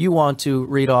or that you want to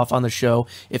read off on the show,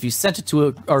 if you sent it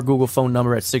to our Google phone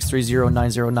number at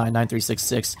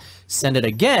 630-909-9366, send it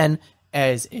again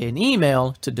as an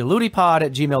email to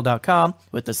deludipod@gmail.com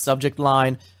with the subject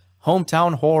line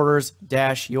hometown horrors -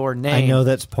 your name. I know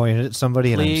that's pointed at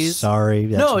somebody, and I'm sorry.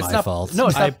 That's my fault. No,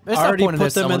 it's not. It's not already pointed put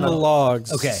at them in someone the else.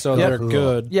 logs, Okay. so Yep. they're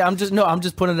good. Yeah, I'm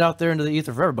just putting it out there into the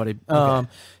ether for everybody. We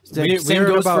Same heard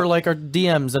goes about- for like our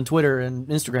DMs on Twitter and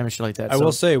Instagram and shit like that. I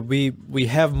will say we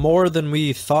have more than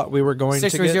we thought we were going to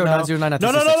get.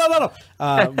 630-909-9366.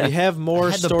 No. We have more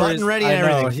I had the stories. button ready I and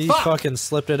know, everything. he Fuck. fucking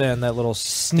slipped it in, that little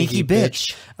Sneaky sneaky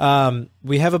bitch.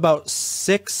 We have about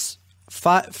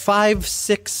 5,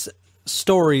 6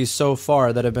 stories so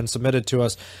far that have been submitted to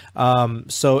us.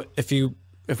 So if we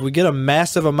get a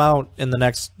massive amount in the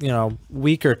next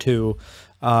week or two,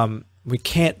 we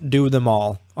can't do them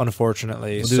all,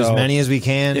 unfortunately. We'll do as many as we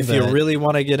can. If you really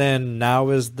want to get in, now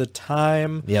is the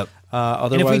time. Yep.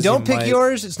 Otherwise, And if we don't pick might-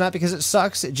 yours, it's not because it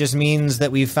sucks. It just means that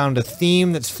we've found a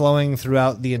theme that's flowing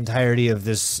throughout the entirety of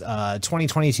this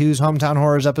 2022's Hometown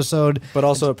Horrors episode. but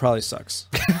also it probably sucks.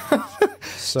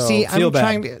 So See, feel I'm bad.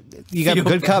 trying to. You got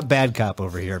good cop, bad cop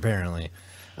over here, apparently.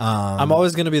 I'm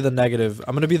always going to be the negative.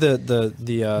 I'm going to be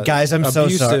the Guys, I'm so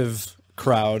abusive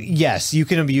crowd. Yes, you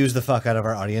can abuse the fuck out of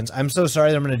our audience. I'm so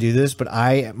sorry that I'm going to do this, but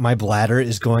my bladder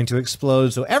is going to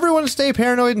explode. So everyone stay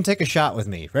paranoid and take a shot with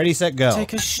me. Ready, set, go.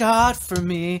 Take a shot for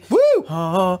me. Woo!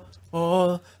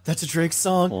 Oh, that's a Drake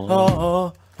song.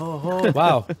 Oh.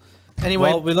 Wow. Anyway,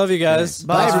 Well, we love you guys.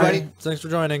 Bye, everybody. Thanks for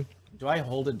joining. do I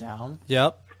hold it down?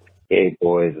 Yep. Hey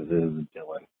boys, this is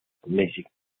Dylan from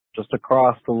Michigan, just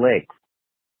across the lake.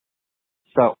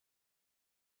 So,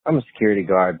 I'm a security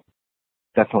guard,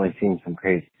 definitely seen some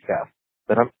crazy stuff,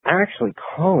 but I'm actually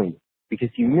calling because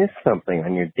you missed something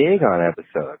on your Dagon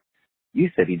episode. You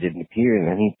said he didn't appear in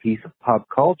any piece of pop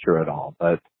culture at all,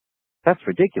 but that's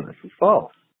ridiculously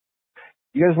false.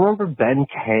 You guys remember Ben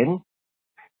 10?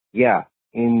 Yeah,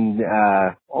 in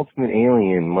Ultimate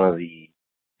Alien, one of the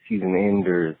season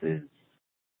enders is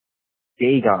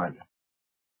Dagon.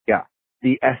 Yeah,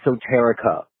 the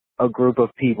Esoterica, a group of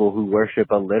people who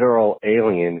worship a literal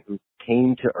alien who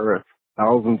came to Earth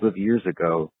thousands of years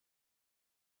ago.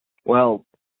 Well,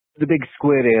 the big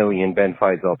squid alien Ben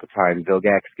fights all the time,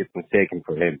 Vilgax gets mistaken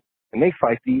for him, and they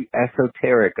fight the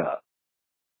Esoterica.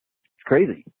 It's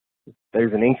crazy.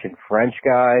 There's an ancient French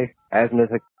guy,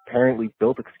 Azimuth apparently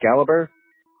built Excalibur.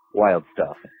 Wild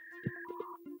stuff.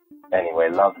 Anyway,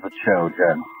 love the show,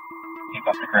 Jen. Keep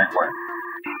up the great work.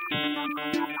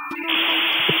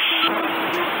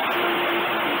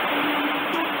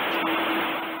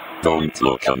 Don't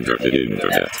look under the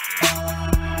internet.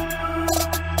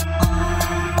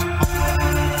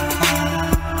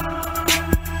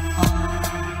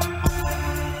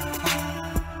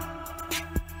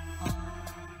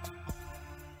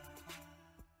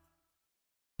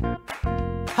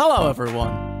 Hello,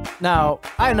 everyone. Now,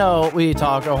 I know we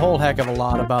talk a whole heck of a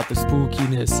lot about the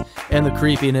spookiness and the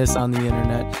creepiness on the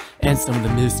internet and some of the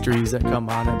mysteries that come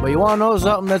on it, but you want to know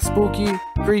something that's spooky,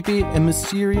 creepy, and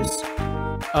mysterious?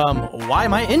 Why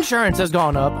my insurance has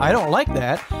gone up. I don't like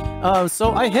that.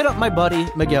 So I hit up my buddy,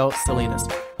 Miguel Salinas.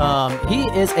 He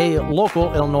is a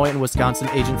local Illinois and Wisconsin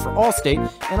agent for Allstate,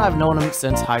 and I've known him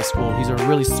since high school. He's a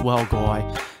really swell guy.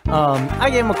 I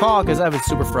gave him a call because I was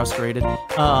super frustrated,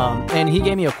 and he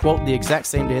gave me a quote the exact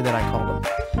same day that I called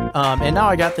him. And now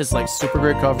I got this like super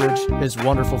great coverage. It's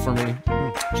wonderful for me.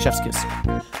 Chef's kiss.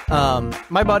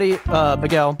 My buddy,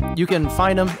 Miguel, you can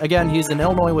find him. Again, he's an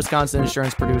Illinois, Wisconsin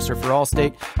insurance producer for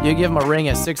Allstate. You give him a ring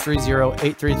at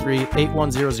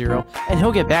 630-833-8100, and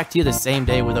he'll get back to you the same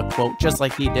day with a quote, just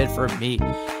like he did for me.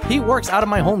 He works out of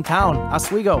my hometown,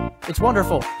 Oswego. It's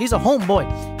wonderful. He's a homeboy.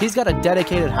 He's got a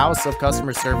dedicated house of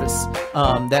customer service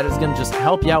that is going to just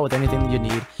help you out with anything that you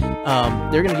need.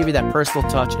 They're going to give you that personal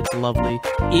touch. It's lovely.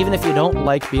 Even if you don't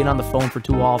like being on the phone for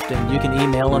too often, you can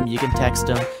email him, you can text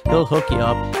him. He'll hook you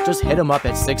up. Just hit him up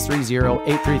at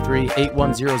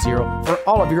 630-833-8100 for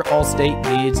all of your Allstate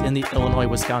needs in the Illinois,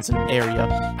 Wisconsin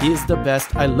area. He is the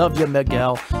best. I love you,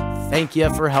 Miguel. Thank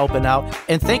you for helping out.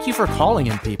 And thank you for calling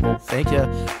him, people. Thank you.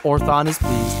 Orthon is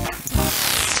pleased.